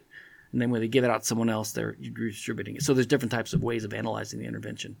takes it. And then when they give it out to someone else, they're redistributing it. So there's different types of ways of analyzing the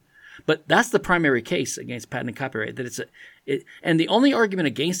intervention. But that's the primary case against patent and copyright. And the only argument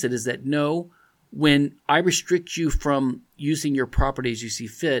against it is that no, when I restrict you from using your property as you see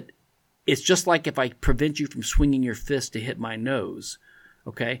fit, it's just like if I prevent you from swinging your fist to hit my nose.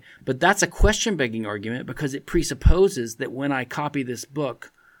 Okay? But that's a question-begging argument because it presupposes that when I copy this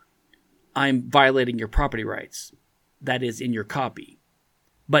book, I'm violating your property rights. That is in your copy.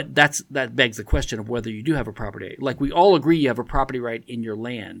 But that begs the question of whether you do have a property right. Like we all agree you have a property right in your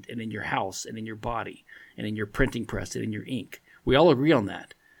land and in your house and in your body and in your printing press and in your ink. We all agree on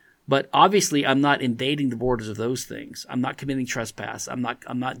that. But obviously I'm not invading the borders of those things. I'm not committing trespass. I'm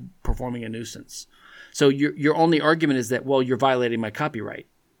not performing a nuisance. So your only argument is that, well, you're violating my copyright.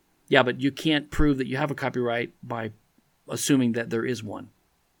 Yeah, but you can't prove that you have a copyright by assuming that there is one.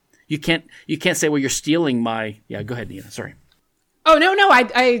 You can't say, well, you're stealing my... Yeah, go ahead, Nina. Sorry. Oh, no,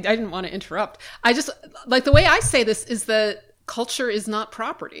 I didn't want to interrupt. I just, like, the way I say this is that culture is not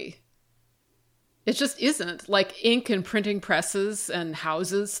property. It just isn't. Like ink and printing presses and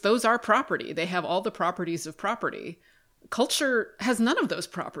houses, those are property. They have all the properties of property. Culture has none of those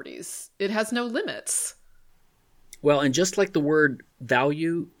properties. It has no limits. Well, and just like the word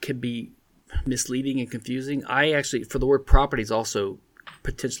value can be misleading and confusing, for the word property is also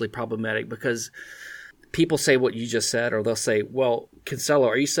potentially problematic because people say what you just said, or they'll say, well, Kinsella,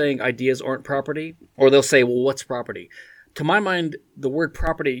 are you saying ideas aren't property? Or they'll say, well, what's property? To my mind, the word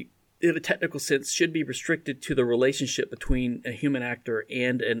property in a technical sense should be restricted to the relationship between a human actor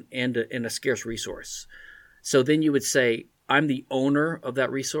and a scarce resource. So then you would say, I'm the owner of that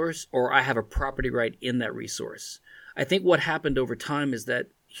resource, or I have a property right in that resource. I think what happened over time is that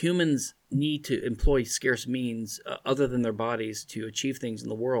humans need to employ scarce means other than their bodies to achieve things in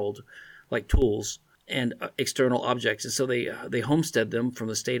the world, like tools and external objects. And so they homestead them from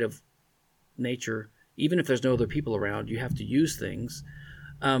the state of nature. Even if there's no other people around, you have to use things.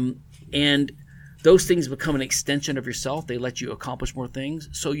 And those things become an extension of yourself. They let you accomplish more things.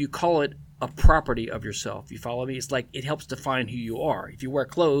 So you call it a property of yourself. You follow me? It's like it helps define who you are. If you wear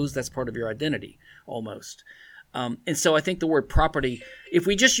clothes, that's part of your identity almost. And so I think the word property, if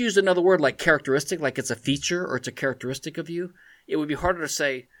we just used another word like characteristic, like it's a feature or it's a characteristic of you, it would be harder to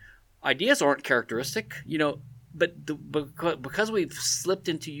say ideas aren't characteristic, but because we've slipped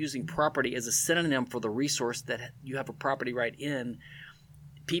into using property as a synonym for the resource that you have a property right in,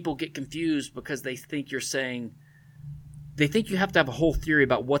 people get confused because they think you have to have a whole theory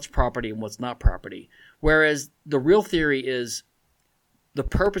about what's property and what's not property. Whereas the real theory is the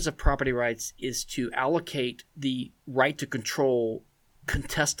purpose of property rights is to allocate the right to control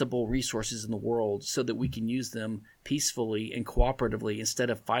contestable resources in the world so that we can use them peacefully and cooperatively instead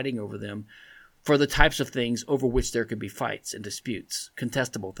of fighting over them. for the types of things over which there could be fights and disputes,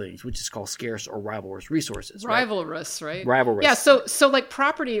 contestable things, which is called scarce or rivalrous resources. Rivalrous, right? Rivalrous. Yeah, so like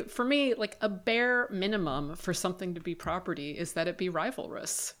property, for me, like a bare minimum for something to be property is that it be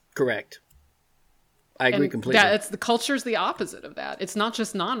rivalrous. Correct. I agree completely. It's the culture's the opposite of that. It's not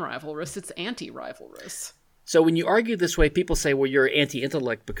just non-rivalrous, it's anti-rivalrous. So when you argue this way, people say, well, you're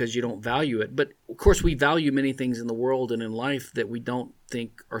anti-intellect because you don't value it. But, of course, we value many things in the world and in life that we don't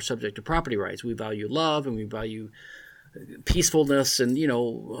think are subject to property rights. We value love and we value peacefulness and,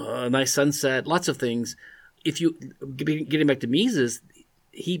 a nice sunset, lots of things. If you getting back to Mises,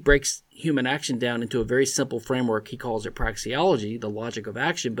 he breaks human action down into a very simple framework. He calls it praxeology, the logic of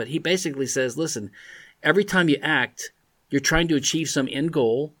action. But he basically says, listen, every time you act, you're trying to achieve some end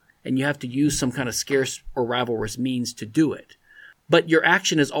goal, and you have to use some kind of scarce or rivalrous means to do it. But your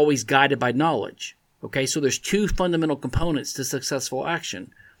action is always guided by knowledge. Okay, so there's two fundamental components to successful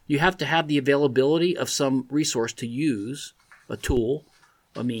action. You have to have the availability of some resource to use, a tool,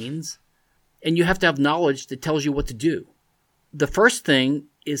 a means, and you have to have knowledge that tells you what to do. The first thing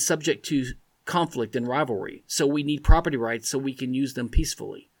is subject to conflict and rivalry, so we need property rights so we can use them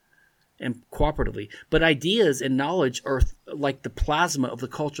peacefully and cooperatively. But ideas and knowledge are like the plasma of the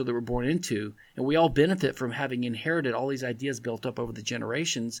culture that we're born into, and we all benefit from having inherited all these ideas built up over the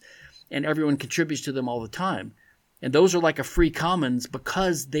generations, and everyone contributes to them all the time. And those are like a free commons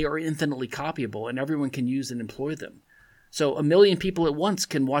because they are infinitely copyable, and everyone can use and employ them. So 1 million people at once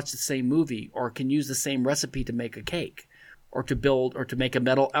can watch the same movie or can use the same recipe to make a cake or to build or to make a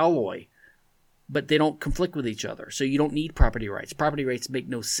metal alloy, but they don't conflict with each other. So you don't need property rights. Property rights make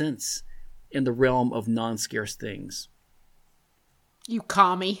no sense in the realm of non-scarce things. You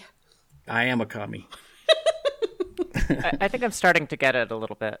commie. I am a commie. I think I'm starting to get it a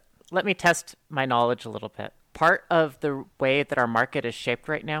little bit. Let me test my knowledge a little bit. Part of the way that our market is shaped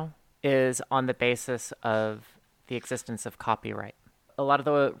right now is on the basis of the existence of copyright. A lot of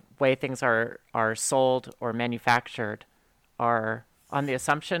the way things are sold or manufactured are on the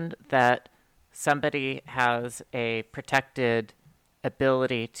assumption that somebody has a protected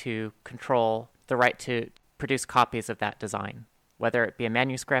ability to control the right to produce copies of that design, whether it be a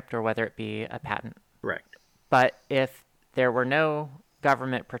manuscript or whether it be a patent. Correct. But if there were no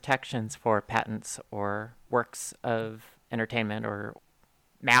government protections for patents or works of entertainment or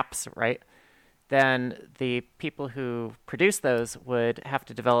maps, right, then the people who produce those would have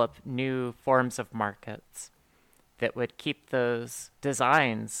to develop new forms of markets that would keep those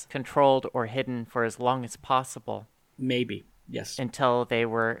designs controlled or hidden for as long as possible. Maybe, yes. Until they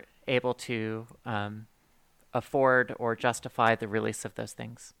were able to afford or justify the release of those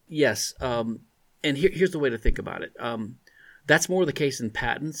things. Yes. And here's the way to think about it. That's more the case in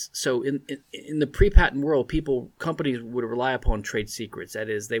patents. So in the pre-patent world, companies would rely upon trade secrets. That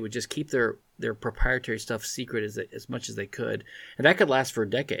is, they would just keep their proprietary stuff secret as much as they could. And that could last for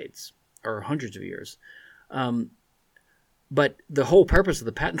decades or hundreds of years. But the whole purpose of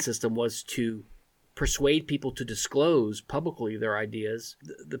the patent system was to persuade people to disclose publicly their ideas.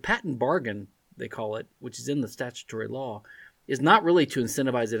 The patent bargain, they call it, which is in the statutory law, is not really to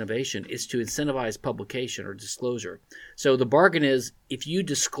incentivize innovation. It's to incentivize publication or disclosure. So the bargain is, if you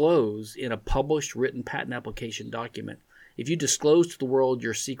disclose in a published written patent application document, if you disclose to the world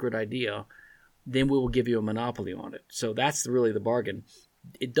your secret idea, then we will give you a monopoly on it. So that's really the bargain.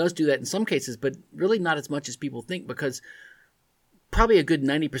 It does do that in some cases, but really not as much as people think, because probably a good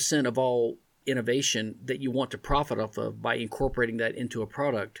 90% of all innovation that you want to profit off of by incorporating that into a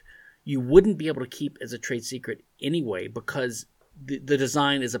product, you wouldn't be able to keep as a trade secret anyway, because the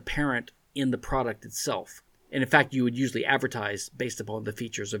design is apparent in the product itself. And in fact, you would usually advertise based upon the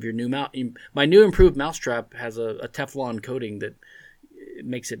features of your new mouse. My new improved mousetrap has a Teflon coating that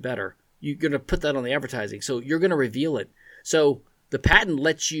makes it better. You're going to put that on the advertising. So you're going to reveal it. So the patent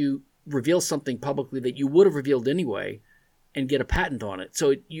lets you reveal something publicly that you would have revealed anyway and get a patent on it.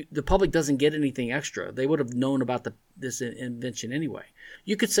 So the public doesn't get anything extra. They would have known about this invention anyway.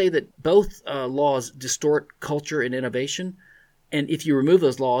 You could say that both laws distort culture and innovation. And if you remove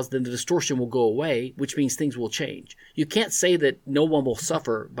those laws, then the distortion will go away, which means things will change. You can't say that no one will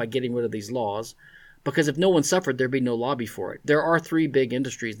suffer by getting rid of these laws, because if no one suffered, there'd be no lobby for it. There are three big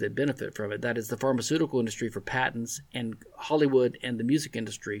industries that benefit from it. That is the pharmaceutical industry for patents, and Hollywood and the music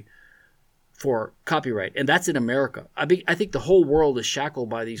industry for copyright. And that's in America. I think the whole world is shackled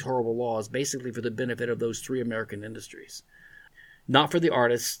by these horrible laws, basically for the benefit of those three American industries. Not for the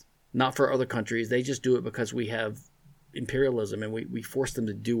artists, not for other countries. They just do it because we have imperialism and we force them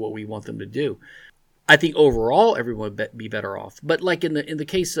to do what we want them to do. I think overall everyone would be better off. But like in the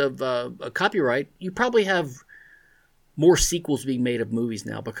case of a copyright, you probably have more sequels being made of movies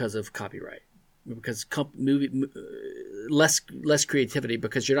now because of copyright. because less creativity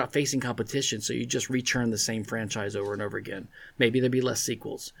because you're not facing competition, so you just return the same franchise over and over again. Maybe there'd be less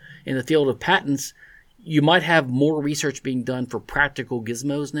sequels. In the field of patents, you might have more research being done for practical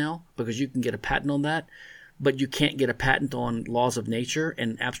gizmos now because you can get a patent on that, but you can't get a patent on laws of nature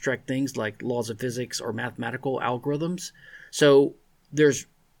and abstract things like laws of physics or mathematical algorithms. So there's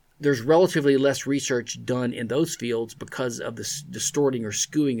relatively less research done in those fields because of this distorting or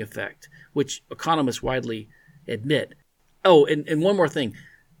skewing effect, which economists widely admit. Oh, and one more thing.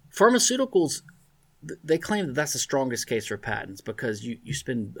 Pharmaceuticals, they claim that that's the strongest case for patents because you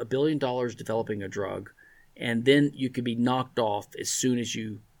spend $1 billion developing a drug, and then you could be knocked off as soon as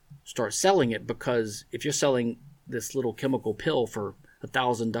you start selling it, because if you're selling this little chemical pill for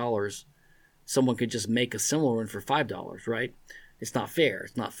 $1,000, someone could just make a similar one for $5, right? It's not fair.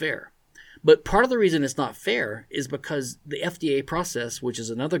 It's not fair. But part of the reason it's not fair is because the FDA process, which is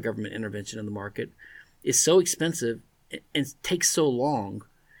another government intervention in the market, is so expensive and takes so long,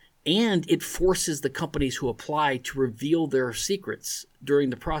 and it forces the companies who apply to reveal their secrets during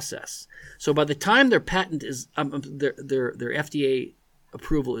the process. So by the time their patent is their FDA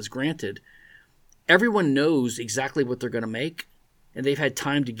approval is granted, everyone knows exactly what they're going to make, and they've had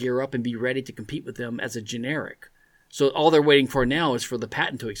time to gear up and be ready to compete with them as a generic. So all they're waiting for now is for the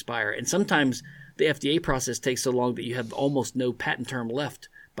patent to expire. And sometimes the FDA process takes so long that you have almost no patent term left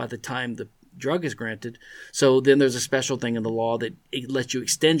by the time the drug is granted. So then there's a special thing in the law that it lets you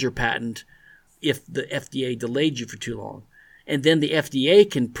extend your patent if the FDA delayed you for too long. And then the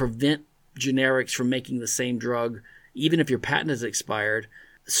FDA can prevent generics from making the same drug even if your patent has expired,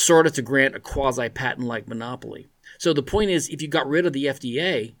 sort of to grant a quasi-patent-like monopoly. So the point is, if you got rid of the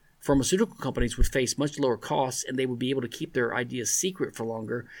FDA, pharmaceutical companies would face much lower costs, and they would be able to keep their ideas secret for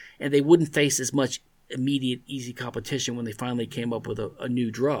longer, and they wouldn't face as much immediate, easy competition when they finally came up with a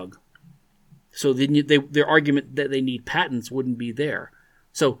new drug. So their argument that they need patents wouldn't be there.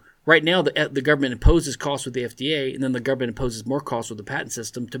 So right now, the government imposes costs with the FDA, and then the government imposes more costs with the patent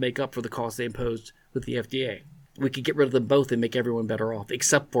system to make up for the costs they imposed with the FDA. We could get rid of them both and make everyone better off,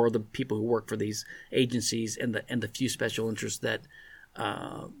 except for the people who work for these agencies and the few special interests that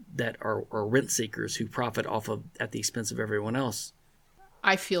are rent seekers who profit off of at the expense of everyone else.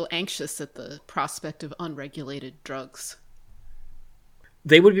 I feel anxious at the prospect of unregulated drugs.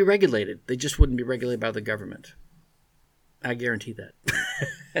 They would be regulated. They just wouldn't be regulated by the government. I guarantee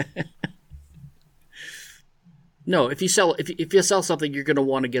that. No, if you sell something, you're going to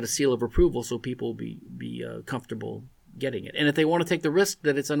want to get a seal of approval so people will be comfortable getting it. And if they want to take the risk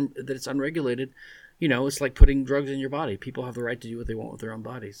that it's unregulated, it's like putting drugs in your body. People have the right to do what they want with their own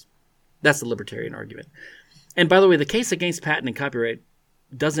bodies. That's the libertarian argument. And by the way, the case against patent and copyright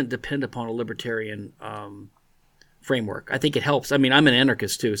doesn't depend upon a libertarian framework. I think it helps. I mean, I'm an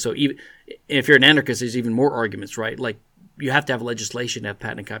anarchist too, so even if you're an anarchist, there's even more arguments, right? Like, you have to have legislation to have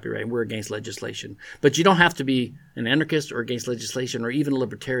patent and copyright, and we're against legislation. But you don't have to be an anarchist or against legislation or even a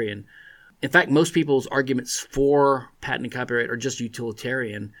libertarian. In fact, most people's arguments for patent and copyright are just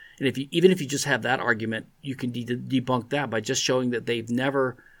utilitarian. And even if you just have that argument, you can debunk that by just showing that they've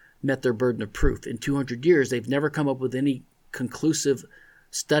never met their burden of proof. In 200 years, they've never come up with any conclusive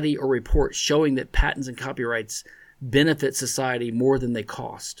study or report showing that patents and copyrights benefit society more than they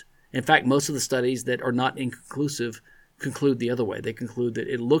cost. In fact, most of the studies that are not inconclusive conclude the other way. They conclude that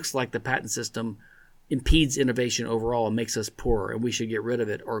it looks like the patent system impedes innovation overall and makes us poorer, and we should get rid of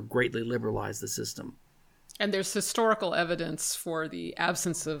it or greatly liberalize the system. And there's historical evidence for the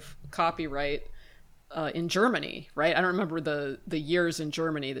absence of copyright in Germany, right? I don't remember the years in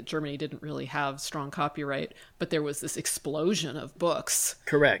Germany that Germany didn't really have strong copyright, but there was this explosion of books.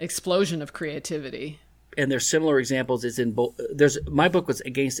 Correct. Explosion of creativity. And there's similar examples. My book was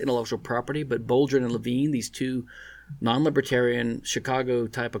against intellectual property, but Boldrin and Levine, these two non-libertarian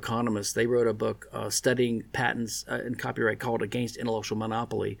Chicago-type economists, they wrote a book studying patents and copyright called Against Intellectual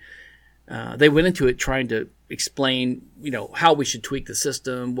Monopoly. They went into it trying to explain, how we should tweak the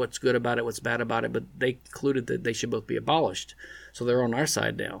system, what's good about it, what's bad about it, but they concluded that they should both be abolished. So they're on our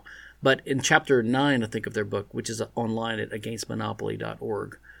side now. But in chapter 9, I think, of their book, which is online at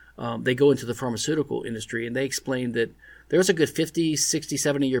againstmonopoly.org, they go into the pharmaceutical industry, and they explain that there was a good 50, 60,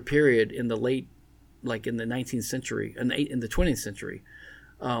 70-year period in the late, like in the 19th century, in the 20th century,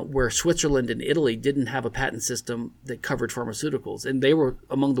 where Switzerland and Italy didn't have a patent system that covered pharmaceuticals. And they were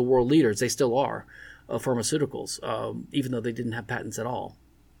among the world leaders, they still are, of pharmaceuticals, even though they didn't have patents at all.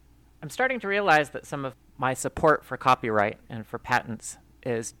 I'm starting to realize that some of my support for copyright and for patents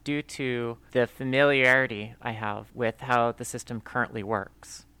is due to the familiarity I have with how the system currently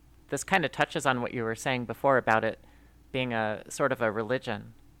works. This kind of touches on what you were saying before about it being a sort of a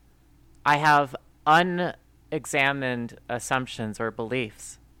religion. I have unexamined assumptions or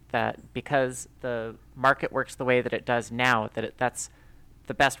beliefs that because the market works the way that it does now, that's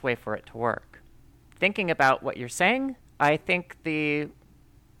the best way for it to work. Thinking about what you're saying, I think the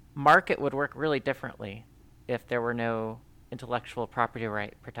market would work really differently if there were no intellectual property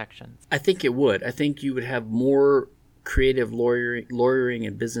right protections. I think it would. I think you would have more creative lawyering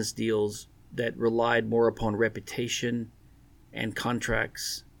and business deals that relied more upon reputation and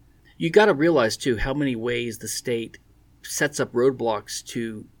contracts. You got to realize, too, how many ways the state sets up roadblocks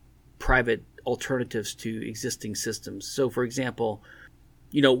to private alternatives to existing systems. So, for example,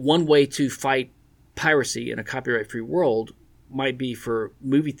 one way to fight piracy in a copyright-free world might be for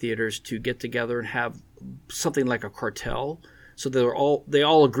movie theaters to get together and have something like a cartel, so they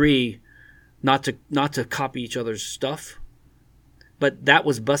all agree not to copy each other's stuff. But that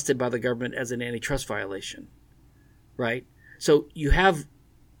was busted by the government as an antitrust violation, right? So you have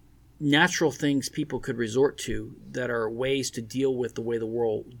natural things people could resort to that are ways to deal with the way the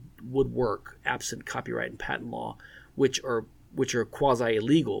world would work absent copyright and patent law, which are quasi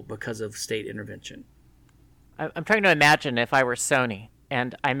illegal because of state intervention. I'm trying to imagine if I were Sony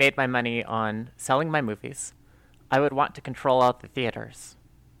and I made my money on selling my movies, I would want to control all the theaters.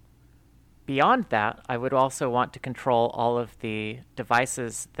 Beyond that, I would also want to control all of the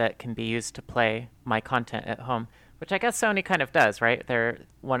devices that can be used to play my content at home, which I guess Sony kind of does, right? They're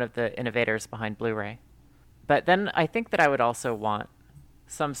one of the innovators behind Blu-ray. But then I think that I would also want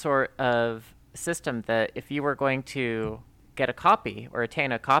some sort of system that if you were going to get a copy or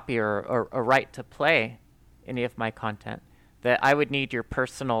attain a copy or a right to play any of my content, that I would need your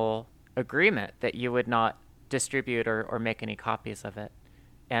personal agreement that you would not distribute or make any copies of it,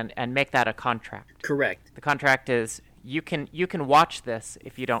 and make that a contract. Correct. The contract is you can watch this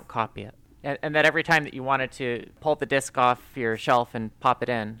if you don't copy it. And that every time that you wanted to pull the disc off your shelf and pop it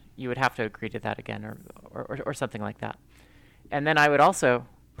in, you would have to agree to that again or something like that. And then I would also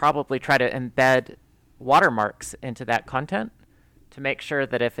probably try to embed watermarks into that content to make sure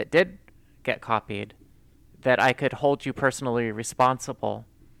that if it did get copied, that I could hold you personally responsible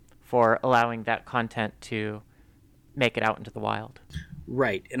for allowing that content to make it out into the wild.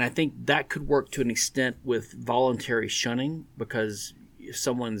 Right. And I think that could work to an extent with voluntary shunning, because if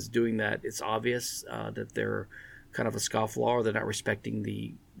someone's doing that, it's obvious that they're kind of a scofflaw or they're not respecting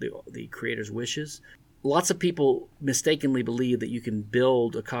the creator's wishes. Lots of people mistakenly believe that you can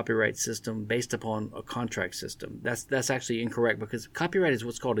build a copyright system based upon a contract system. That's actually incorrect, because copyright is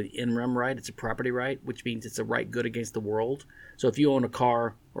what's called an in rem right. It's a property right, which means it's a right good against the world. So if you own a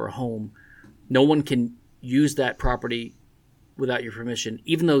car or a home, no one can use that property without your permission,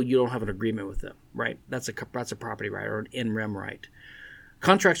 even though you don't have an agreement with them, right? That's a property right, or an in rem right.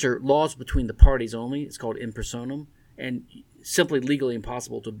 Contracts are laws between the parties only. It's called in personam, and simply legally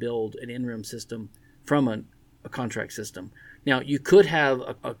impossible to build an in rem system from a contract system. Now, you could have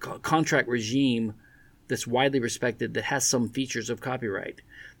a contract regime that's widely respected that has some features of copyright.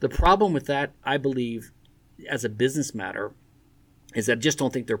 The problem with that, I believe, as a business matter, is that I just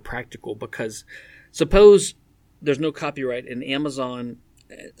don't think they're practical, because suppose there's no copyright and Amazon,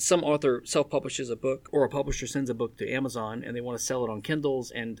 some author self-publishes a book, or a publisher sends a book to Amazon and they want to sell it on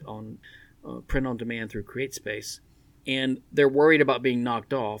Kindles and on print on demand through CreateSpace. And they're worried about being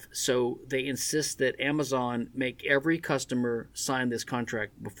knocked off, so they insist that Amazon make every customer sign this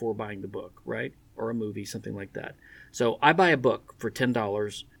contract before buying the book, right? Or a movie, something like that. So I buy a book for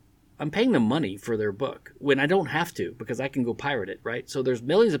 $10. I'm paying them money for their book when I don't have to, because I can go pirate it, right? So there's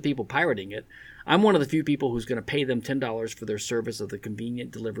millions of people pirating it. I'm one of the few people who's going to pay them $10 for their service of the convenient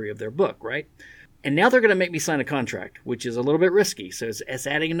delivery of their book, right? And now they're going to make me sign a contract, which is a little bit risky. So it's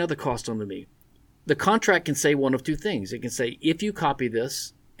adding another cost onto me. The contract can say one of two things. It can say, if you copy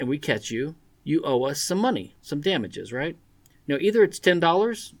this and we catch you, you owe us some money, some damages, right? Now, either it's $10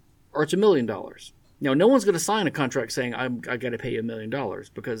 or it's $1 million. Now, no one's going to sign a contract saying I got to pay you $1 million,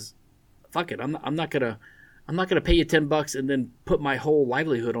 because fuck it, I'm not going to pay you $10 and then put my whole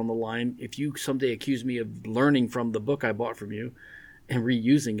livelihood on the line if you someday accuse me of learning from the book I bought from you and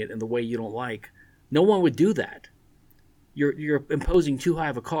reusing it in the way you don't like. No one would do that. You're imposing too high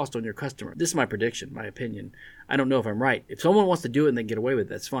of a cost on your customer. This is my prediction, my opinion. I don't know if I'm right. If someone wants to do it and they get away with it,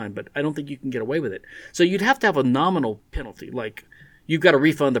 that's fine. But I don't think you can get away with it. So you'd have to have a nominal penalty. Like, you've got to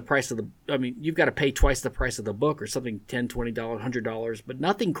refund the price of you've got to pay twice the price of the book or something, $10, $20, $100. But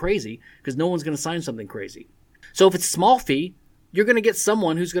nothing crazy, because no one's going to sign something crazy. So if it's a small fee, you're going to get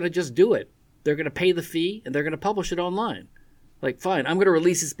someone who's going to just do it. They're going to pay the fee and they're going to publish it online. Like, fine, I'm going to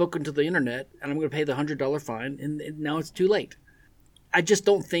release this book into the internet, and I'm going to pay the $100 fine, and now it's too late. I just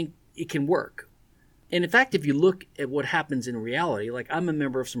don't think it can work. And in fact, if you look at what happens in reality, like I'm a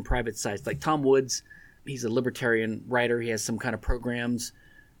member of some private sites, like Tom Woods, he's a libertarian writer. He has some kind of programs.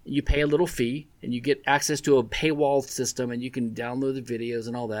 You pay a little fee and you get access to a paywall system and you can download the videos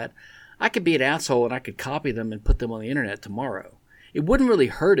and all that. I could be an asshole and I could copy them and put them on the internet tomorrow. It wouldn't really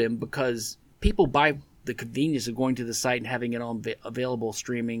hurt him because people buy the convenience of going to the site and having it on available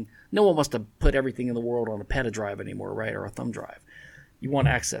streaming. No one wants to put everything in the world on a peta-drive anymore, right, or a thumb drive. You want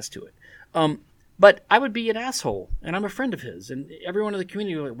access to it. But I would be an asshole, and I'm a friend of his, and everyone in the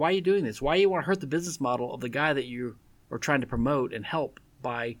community would be like, why are you doing this? Why do you want to hurt the business model of the guy that you are trying to promote and help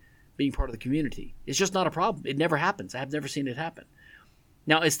by being part of the community? It's just not a problem. It never happens. I have never seen it happen.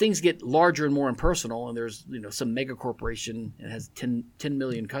 Now, as things get larger and more impersonal, and there's some mega corporation and has 10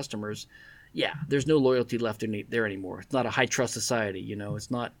 million customers, yeah, there's no loyalty left there anymore. It's not a high-trust society, It's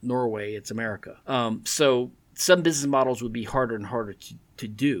not Norway, it's America. So some business models would be harder and harder to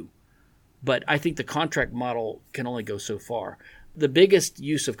do. But I think the contract model can only go so far. The biggest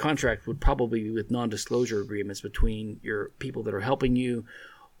use of contract would probably be with non-disclosure agreements between your people that are helping you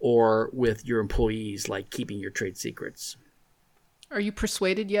or with your employees, like keeping your trade secrets. Are you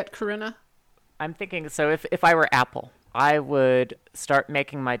persuaded yet, Corinna? I'm thinking, so if I were Apple, I would start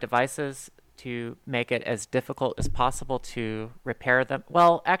making my devices to make it as difficult as possible to repair them.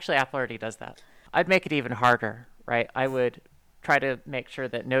 Well, actually, Apple already does that. I'd make it even harder, right? I would try to make sure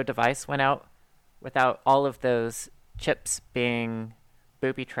that no device went out without all of those chips being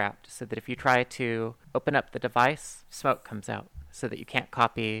booby-trapped, so that if you try to open up the device, smoke comes out so that you can't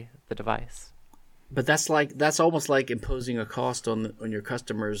copy the device. But that's almost like imposing a cost on your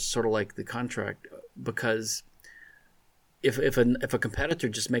customers, sort of like the contract, because if a competitor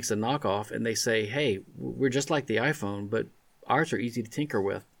just makes a knockoff and they say, hey, we're just like the iPhone, but ours are easy to tinker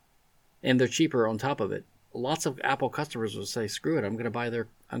with, and they're cheaper on top of it, lots of Apple customers will say, screw it, I'm going to buy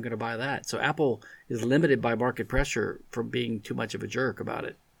that. So Apple is limited by market pressure from being too much of a jerk about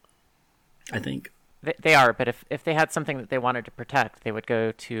it, I think. They are, but if they had something that they wanted to protect, they would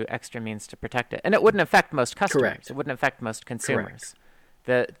go to extra means to protect it. And it wouldn't affect most customers. Correct. It wouldn't affect most consumers.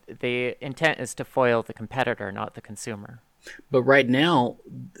 Correct. The intent is to foil the competitor, not the consumer. But right now,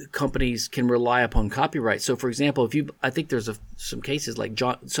 companies can rely upon copyright. So, for example, I think there's some cases like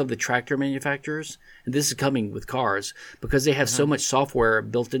some of the tractor manufacturers, and this is coming with cars, because they have so much software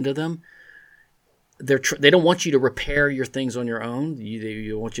built into them. They don't want you to repair your things on your own.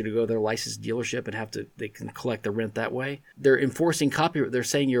 They want you to go to their licensed dealership and they can collect the rent that way. They're enforcing copyright. They're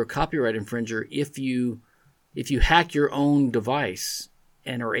saying you're a copyright infringer if you hack your own device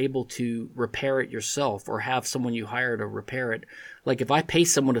and are able to repair it yourself or have someone you hire to repair it. Like if I pay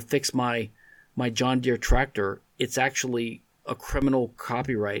someone to fix my John Deere tractor, it's actually a criminal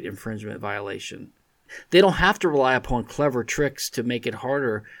copyright infringement violation. They don't have to rely upon clever tricks to make it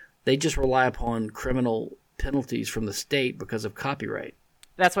harder. They just rely upon criminal penalties from the state because of copyright.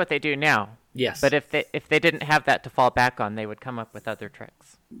 That's what they do now. Yes. But if they didn't have that to fall back on, they would come up with other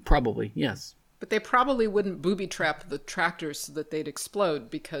tricks. Probably, yes. But they probably wouldn't booby-trap the tractors so that they'd explode,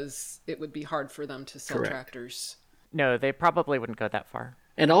 because it would be hard for them to sell Correct. tractors. No, they probably wouldn't go that far.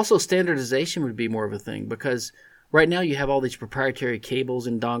 And also standardization would be more of a thing, because right now you have all these proprietary cables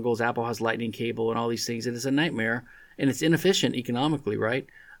and dongles. Apple has Lightning cable and all these things, and it's a nightmare, and it's inefficient economically, right?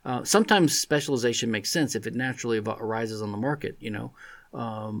 Sometimes specialization makes sense if it naturally arises on the market,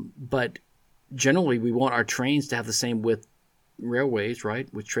 but generally we want our trains to have the same width railways,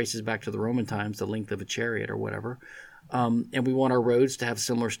 right, which traces back to the Roman times, the length of a chariot or whatever. And we want our roads to have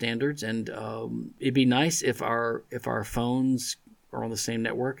similar standards. And it'd be nice if our phones are on the same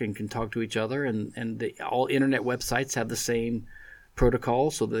network and can talk to each other, and all internet websites have the same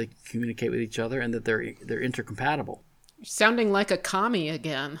protocol so that they can communicate with each other and that they're intercompatible. You're sounding like a commie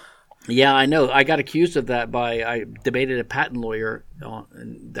again. Yeah, I know. I got accused of that I debated a patent lawyer,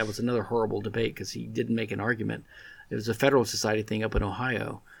 and that was another horrible debate because he didn't make an argument. It was a Federal Society thing up in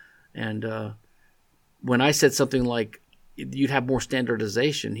Ohio. And when I said something like, you'd have more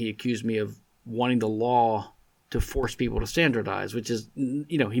standardization, he accused me of wanting the law to force people to standardize, which is,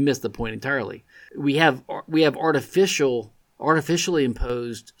 he missed the point entirely. We have artificially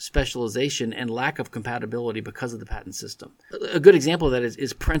imposed specialization and lack of compatibility because of the patent system. A good example of that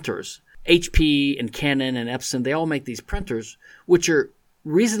is printers. HP and Canon and Epson, they all make these printers, which are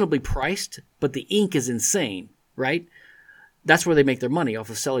reasonably priced, but the ink is insane, right? That's where they make their money, off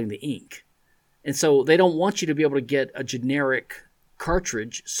of selling the ink. And so they don't want you to be able to get a generic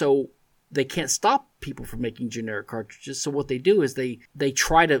cartridge, so they can't stop people from making generic cartridges. So what they do is they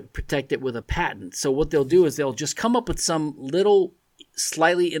try to protect it with a patent. So what they'll do is they'll just come up with some little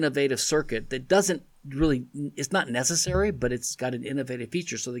slightly innovative circuit that doesn't really, it's not necessary, but it's got an innovative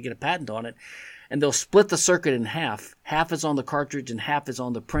feature, so they get a patent on it. And they'll split the circuit in half. Half is on the cartridge and half is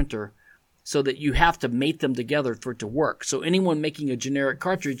on the printer, so that you have to mate them together for it to work. So anyone making a generic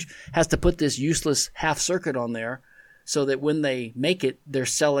cartridge has to put this useless half circuit on there, so that when they make it, they're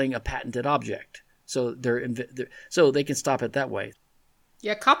selling a patented object. So so they can stop it that way.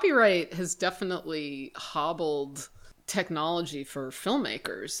 Yeah, copyright has definitely hobbled technology for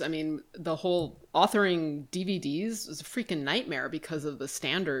filmmakers. I mean, the whole authoring DVDs was a freaking nightmare because of the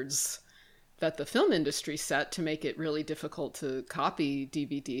standards that the film industry set to make it really difficult to copy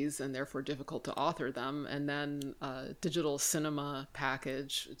DVDs and therefore difficult to author them. And then digital cinema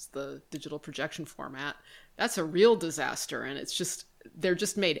package, it's the digital projection format. That's a real disaster. And they're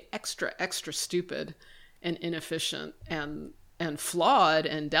just made extra stupid and inefficient and flawed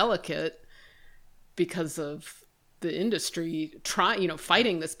and delicate because of the industry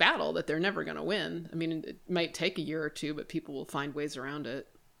fighting this battle that they're never going to win. I mean, it might take a year or two, but people will find ways around it.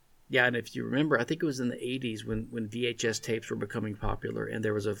 Yeah, and if you remember, I think it was in the 80s when VHS tapes were becoming popular, and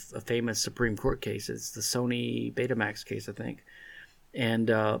there was a famous Supreme Court case. It's the Sony Betamax case, I think. And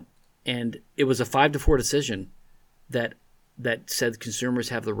it was a 5-4 decision that said consumers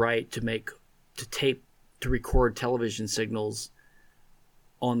have the right to record television signals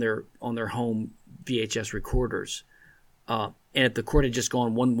on their home VHS recorders. And if the court had just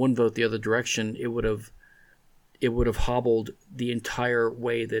gone one vote the other direction, it would have hobbled the entire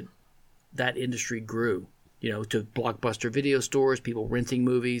way that industry grew, to blockbuster video stores, people renting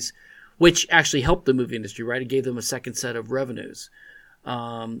movies, which actually helped the movie industry, right? It gave them a second set of revenues.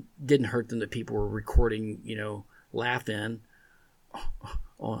 Didn't hurt them that people were recording, Laugh-In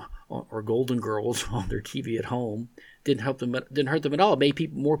or Golden Girls on their TV at home. Didn't hurt them at all. It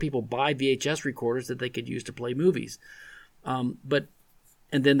made more people buy VHS recorders that they could use to play movies.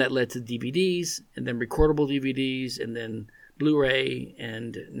 And then that led to DVDs, and then recordable DVDs, and then Blu-ray,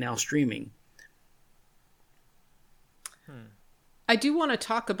 and now streaming. I do want to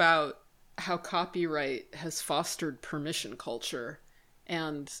talk about how copyright has fostered permission culture.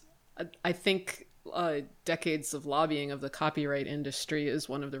 And I think decades of lobbying of the copyright industry is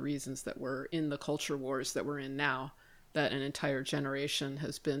one of the reasons that we're in the culture wars that we're in now, that an entire generation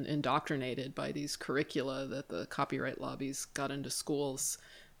has been indoctrinated by these curricula that the copyright lobbies got into schools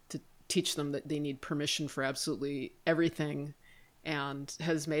to teach them that they need permission for absolutely everything, and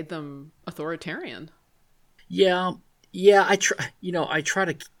has made them authoritarian. Yeah. I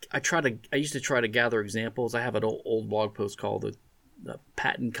used to try to gather examples. I have an old blog post called the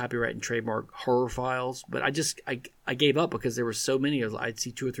Patent, Copyright, and Trademark Horror Files, but I gave up because there were so many. I'd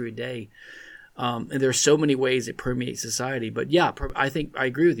see 2 or 3 a day. And there's so many ways it permeates society. But yeah, I think I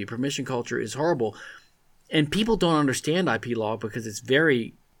agree with you. Permission culture is horrible. And people don't understand IP law because it's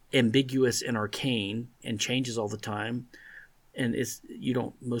very ambiguous and arcane and changes all the time. And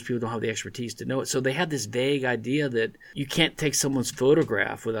most people don't have the expertise to know it. So they have this vague idea that you can't take someone's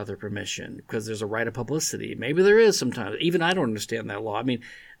photograph without their permission because there's a right of publicity. Maybe there is sometimes. Even I don't understand that law. I mean,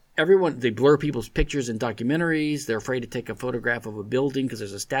 they blur people's pictures in documentaries. They're afraid to take a photograph of a building because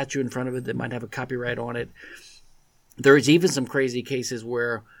there's a statue in front of it that might have a copyright on it. There is even some crazy cases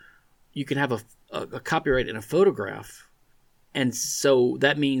where you can have a copyright in a photograph, and so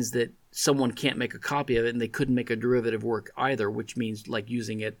that means that someone can't make a copy of it, and they couldn't make a derivative work either, which means like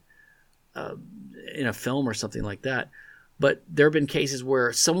using it in a film or something like that. But there have been cases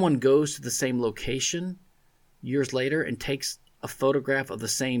where someone goes to the same location years later and takes a photograph of the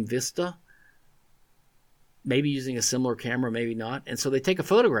same vista, maybe using a similar camera, maybe not. And so they take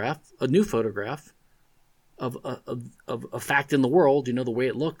a new photograph of a fact in the world, the way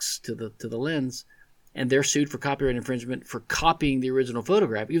it looks to the lens, and they're sued for copyright infringement for copying the original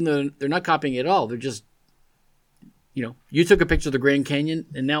photograph, even though they're not copying it at all. They're just, you took a picture of the Grand Canyon,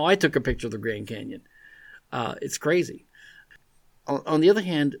 and now I took a picture of the Grand Canyon. It's crazy. On the other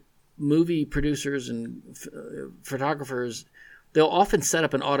hand, movie producers and photographers, they'll often set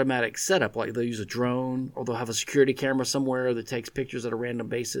up an automatic setup, like they'll use a drone, or they'll have a security camera somewhere that takes pictures at a random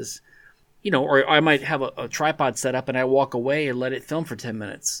basis. Or I might have a tripod set up and I walk away and let it film for 10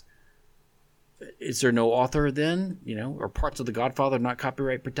 minutes. Is there no author then? Or parts of The Godfather not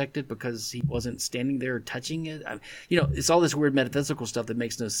copyright protected because he wasn't standing there touching it? It's all this weird metaphysical stuff that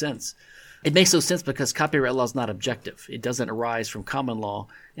makes no sense. It makes no sense because copyright law is not objective. It doesn't arise from common law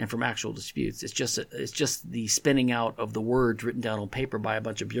and from actual disputes. It's just the spinning out of the words written down on paper by a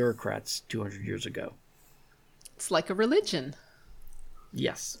bunch of bureaucrats 200 years ago. It's like a religion.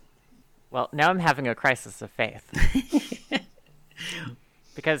 Yes. Well, now I'm having a crisis of faith.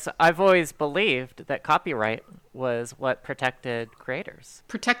 Because I've always believed that copyright was what protected creators.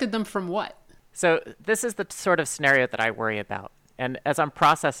 Protected them from what? So this is the sort of scenario that I worry about. And as I'm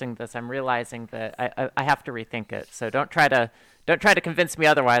processing this, I'm realizing that I have to rethink it. So don't try to convince me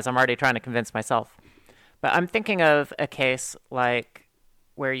otherwise. I'm already trying to convince myself. But I'm thinking of a case like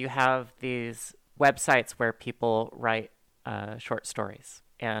where you have these websites where people write short stories,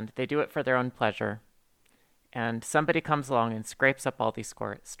 and they do it for their own pleasure. And somebody comes along and scrapes up all these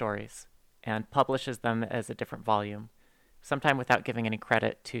stories and publishes them as a different volume, sometime without giving any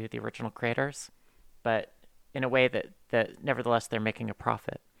credit to the original creators, but in a way that nevertheless they're making a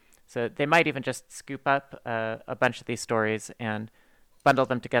profit. So they might even just scoop up a bunch of these stories and bundle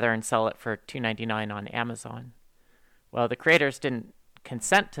them together and sell it for $2.99 on Amazon. Well, the creators didn't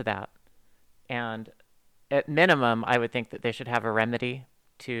consent to that, and at minimum, I would think that they should have a remedy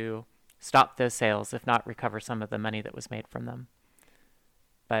to stop those sales, if not recover some of the money that was made from them.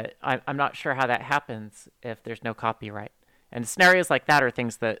 But I'm not sure how that happens if there's no copyright. And scenarios like that are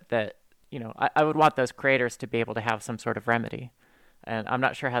things that I would want those creators to be able to have some sort of remedy. And I'm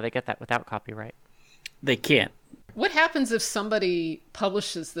not sure how they get that without copyright. They can't. What happens if somebody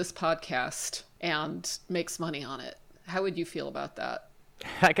publishes this podcast and makes money on it? How would you feel about that?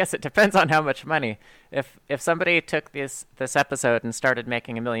 I guess it depends on how much money. If somebody took this episode and started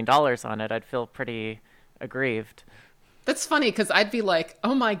making $1 million on it, I'd feel pretty aggrieved. That's funny because I'd be like,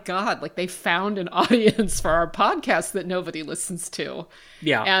 oh my God, like they found an audience for our podcast that nobody listens to.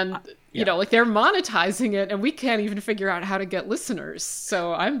 Yeah. And, like they're monetizing it and we can't even figure out how to get listeners.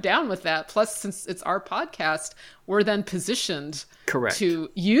 So I'm down with that. Plus, since it's our podcast, we're then positioned Correct. to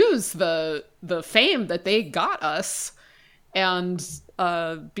use the fame that they got us and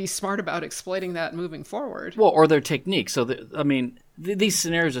be smart about exploiting that moving forward. Well, or their technique. So, these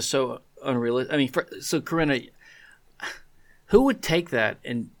scenarios are so unrealistic. So Corinna, who would take that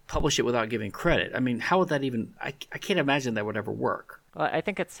and publish it without giving credit? I mean, how would that even... I can't imagine that would ever work. Well, I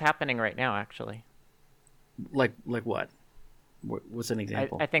think it's happening right now, actually. Like what? What's an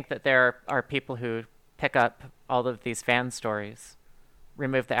example? I think that there are people who pick up all of these fan stories,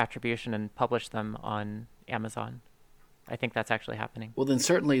 remove the attribution, and publish them on Amazon. I think that's actually happening. Well, then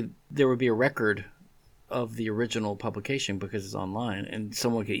certainly there would be a record of the original publication because it's online, and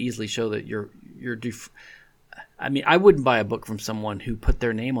someone could easily show that I wouldn't buy a book from someone who put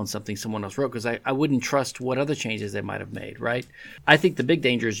their name on something someone else wrote because I wouldn't trust what other changes they might have made, right? I think the big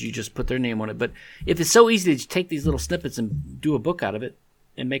danger is you just put their name on it. But if it's so easy to take these little snippets and do a book out of it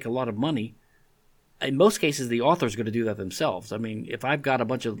and make a lot of money, in most cases the author's going to do that themselves. I mean, if I've got a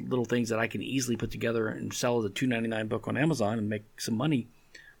bunch of little things that I can easily put together and sell as a $2.99 book on Amazon and make some money,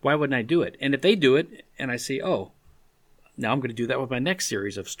 why wouldn't I do it? And if they do it and I see, oh, now I'm going to do that with my next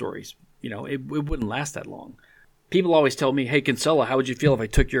series of stories, it wouldn't last that long. People always tell me, hey, Kinsella, how would you feel if I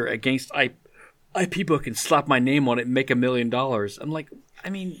took your Against IP book and slapped my name on it and make $1 million? I'm like,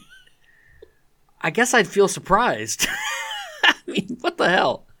 I guess I'd feel surprised. What the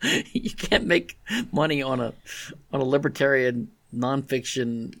hell? You can't make money on a libertarian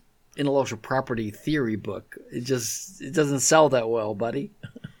nonfiction intellectual property theory book. It doesn't sell that well, buddy.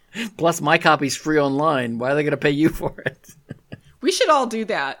 Plus, my copy's free online. Why are they going to pay you for it? We should all do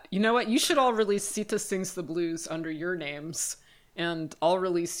that. You know what? You should all release Sita Sings the Blues under your names, and I'll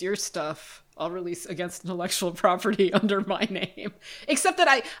release your stuff. I'll release Against Intellectual Property under my name. Except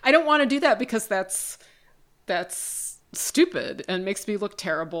that I don't want to do that because that's stupid and makes me look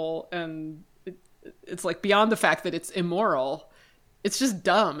terrible, and it's like beyond the fact that it's immoral. It's just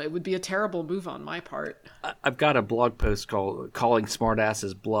dumb. It would be a terrible move on my part. I've got a blog post called Calling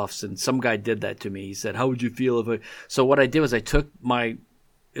Smartasses Bluffs, and some guy did that to me. He said, how would you feel if I... So what I did was I took it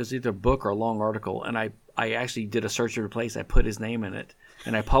was either a book or a long article, and I actually did a search and replace. I put his name in it,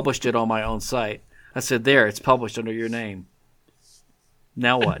 and I published it on my own site. I said, there, it's published under your name.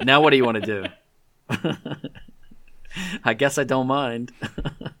 Now what? Now what do you want to do? I guess I don't mind.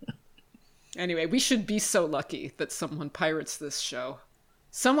 Anyway, we should be so lucky that someone pirates this show.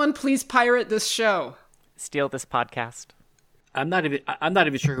 Someone please pirate this show. Steal this podcast. I'm not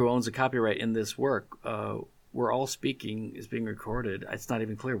even sure who owns the copyright in this work. We're all speaking is being recorded. It's not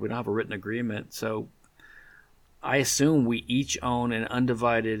even clear. We don't have a written agreement. So I assume we each own an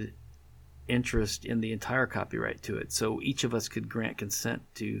undivided interest in the entire copyright to it. So each of us could grant consent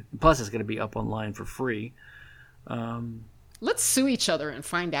to, plus it's going to be up online for free. Let's sue each other and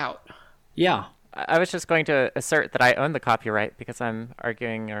find out. Yeah. I was just going to assert that I own the copyright because I'm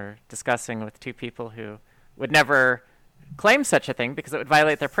arguing or discussing with two people who would never claim such a thing because it would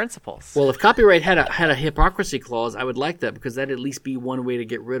violate their principles. Well, if copyright had a hypocrisy clause, I would like that because that'd at least be one way to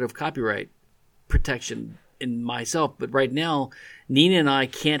get rid of copyright protection in myself. But right now, Nina and I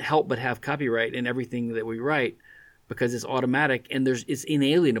can't help but have copyright in everything that we write because it's automatic and it's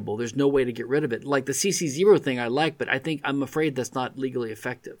inalienable. There's no way to get rid of it. Like the CC0 thing I like, but I'm afraid that's not legally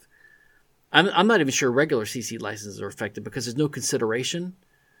effective. I'm not even sure regular CC licenses are effective because there's no consideration.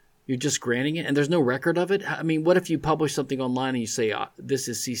 You're just granting it and there's no record of it. I mean, what if you publish something online and you say, this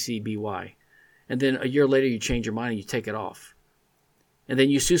is CC BY, and then a year later you change your mind and you take it off, and then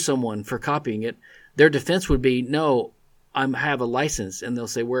you sue someone for copying it? Their defense would be, no, I have a license, and they'll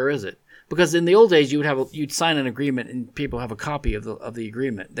say, where is it? Because in the old days, you'd sign an agreement, and people have a copy of the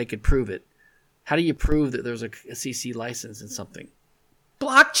agreement. They could prove it. How do you prove that there's a CC license in something?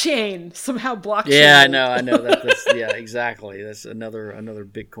 Blockchain, somehow blockchain. Yeah, I know. That's yeah, exactly. That's another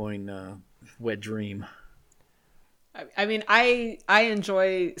Bitcoin wet dream. I mean, I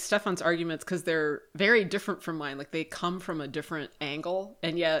enjoy Stefan's arguments because they're very different from mine. Like they come from a different angle,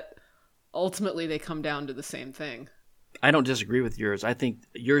 and yet ultimately they come down to the same thing. I don't disagree with yours. I think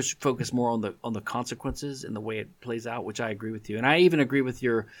yours focus more on the consequences and the way it plays out, which I agree with you. And I even agree with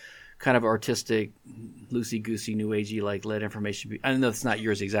your kind of artistic, loosey-goosey, new agey, like let information be. I know it's not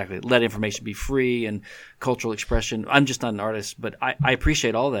yours exactly. Let information be free and cultural expression. I'm just not an artist, but I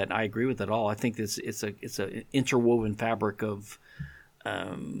appreciate all that. I agree with it all. I think it's an interwoven fabric of.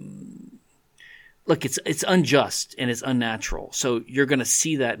 Look, it's unjust and it's unnatural. So you're going to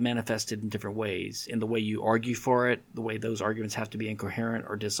see that manifested in different ways, in the way you argue for it, the way those arguments have to be incoherent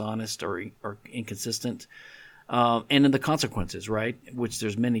or dishonest or inconsistent, and in the consequences, right? Which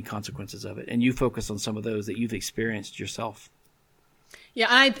there's many consequences of it, and you focus on some of those that you've experienced yourself. Yeah,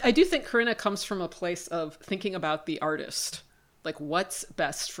 I do think Corinna comes from a place of thinking about the artist, like what's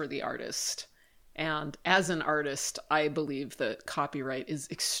best for the artist. And as an artist, I believe that copyright is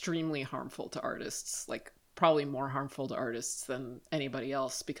extremely harmful to artists, like probably more harmful to artists than anybody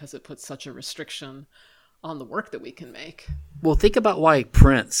else because it puts such a restriction on the work that we can make. Well, think about why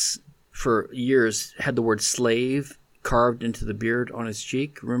Prince, for years, had the word slave carved into the beard on his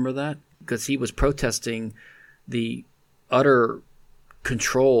cheek. Remember that? Because he was protesting the utter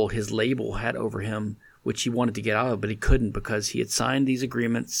control his label had over him, which he wanted to get out of, but he couldn't because he had signed these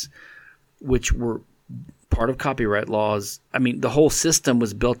agreements which were part of copyright laws. I mean, the whole system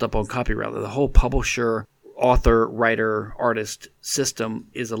was built up on copyright. The whole publisher, author, writer, artist system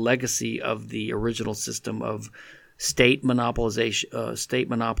is a legacy of the original system of state monopolization, state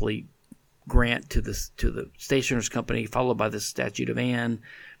monopoly grant to the stationer's company, followed by the Statute of Anne,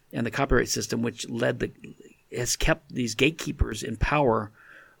 and the copyright system, which has kept these gatekeepers in power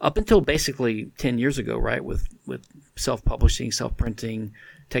up until basically 10 years ago, right? With self-publishing, self-printing,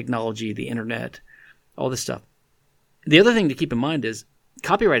 technology, the internet, all this stuff. The other thing to keep in mind is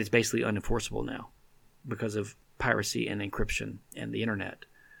copyright is basically unenforceable now because of piracy and encryption and the internet.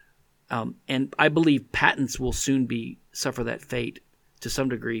 And I believe patents will soon suffer that fate to some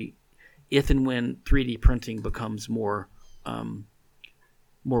degree if and when 3D printing becomes more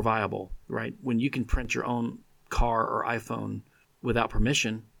viable, right? When you can print your own car or iPhone without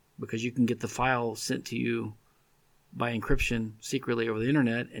permission because you can get the file sent to you by encryption secretly over the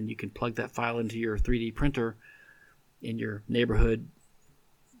internet, and you can plug that file into your 3D printer in your neighborhood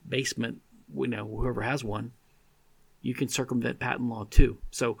basement, whoever has one, you can circumvent patent law too.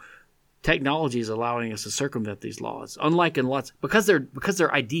 So technology is allowing us to circumvent these laws, unlike in lots, because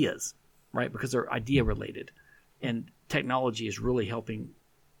they're ideas, right? Because they're idea related, and technology is really helping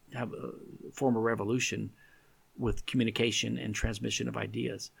have a form of revolution with communication and transmission of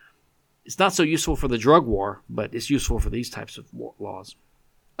ideas. It's not so useful for the drug war, but it's useful for these types of laws.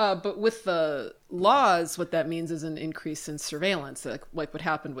 But with the laws, what that means is an increase in surveillance, like what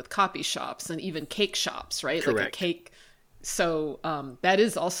happened with copy shops and even cake shops, right? Correct. Like a cake. So that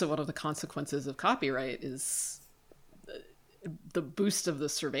is also one of the consequences of copyright is the boost of the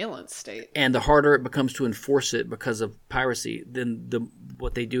surveillance state. And the harder it becomes to enforce it because of piracy, then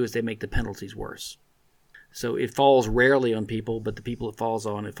what they do is they make the penalties worse. So it falls rarely on people, but the people it falls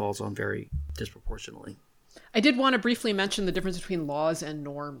on very disproportionately. I did want to briefly mention the difference between laws and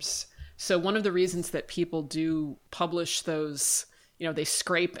norms. So one of the reasons that people do publish those, they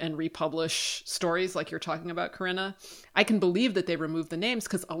scrape and republish stories like you're talking about, Corinna, I can believe that they remove the names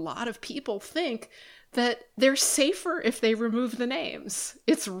because a lot of people think that they're safer if they remove the names.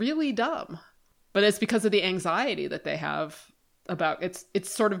 It's really dumb. But it's because of the anxiety that they have about it's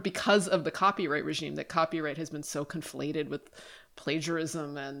sort of because of the copyright regime that copyright has been so conflated with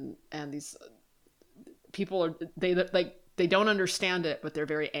plagiarism and these people they don't understand it, but they're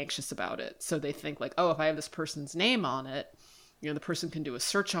very anxious about it. So they think like, oh, if I have this person's name on it, the person can do a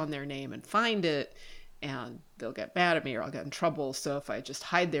search on their name and find it and they'll get mad at me or I'll get in trouble. So if I just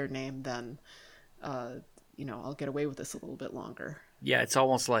hide their name, then I'll get away with this a little bit longer. Yeah, it's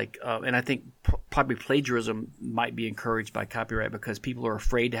almost like, and I think probably plagiarism might be encouraged by copyright because people are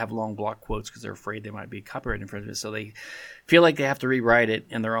afraid to have long block quotes because they're afraid they might be copyright infringement. So they feel like they have to rewrite it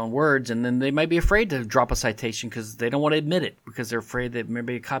in their own words, and then they might be afraid to drop a citation because they don't want to admit it because they're afraid that there may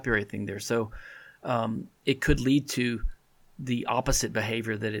be a copyright thing there. So it could lead to the opposite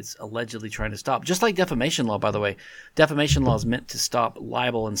behavior that it's allegedly trying to stop. Just like defamation law, by the way. Defamation law is meant to stop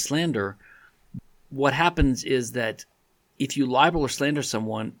libel and slander. What happens is that if you libel or slander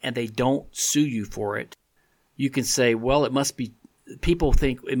someone and they don't sue you for it, you can say, well, it must be, people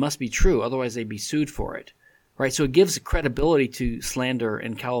think it must be true, otherwise they'd be sued for it, right? So it gives credibility to slander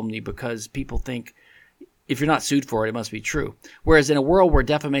and calumny because people think if you're not sued for it, it must be true. Whereas in a world where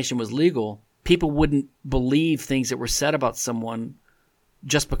defamation was legal, people wouldn't believe things that were said about someone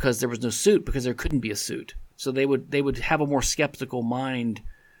just because there was no suit, because there couldn't be a suit. So they would have a more skeptical mind.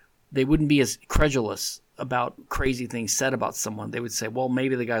 They wouldn't be as credulous about crazy things said about someone. They would say, well,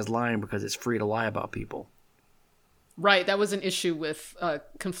 maybe the guy's lying because it's free to lie about people. Right. That was an issue with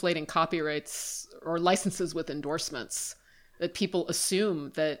conflating copyrights or licenses with endorsements, that people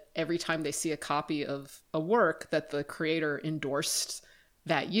assume that every time they see a copy of a work that the creator endorsed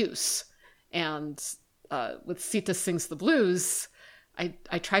that use. And with Sita Sings the Blues,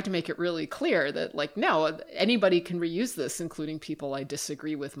 I tried to make it really clear that, like, no, anybody can reuse this, including people I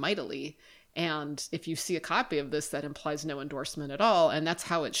disagree with mightily. And if you see a copy of this, that implies no endorsement at all. And that's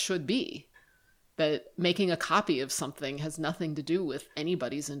how it should be. That making a copy of something has nothing to do with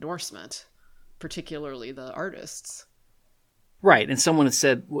anybody's endorsement, particularly the artist's. Right. And someone had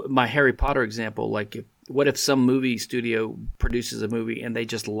said, my Harry Potter example, like, what if some movie studio produces a movie and they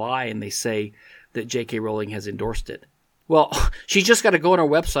just lie and they say that J.K. Rowling has endorsed it? Well, she's just got to go on her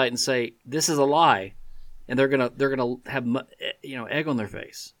website and say, this is a lie. And they're gonna have, egg on their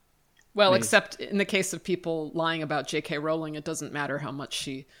face. Well, except in the case of people lying about J.K. Rowling, it doesn't matter how much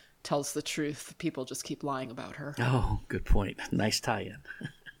she tells the truth. People just keep lying about her. Oh, good point. Nice tie-in.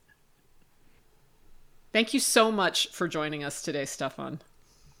 Thank you so much for joining us today, Stefan.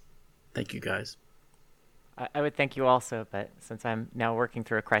 Thank you, guys. I would thank you also, but since I'm now working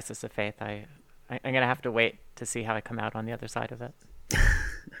through a crisis of faith, I'm going to have to wait to see how I come out on the other side of it.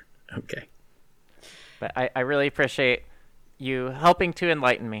 Okay. But I really appreciate you helping to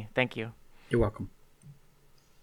enlighten me. Thank you. You're welcome.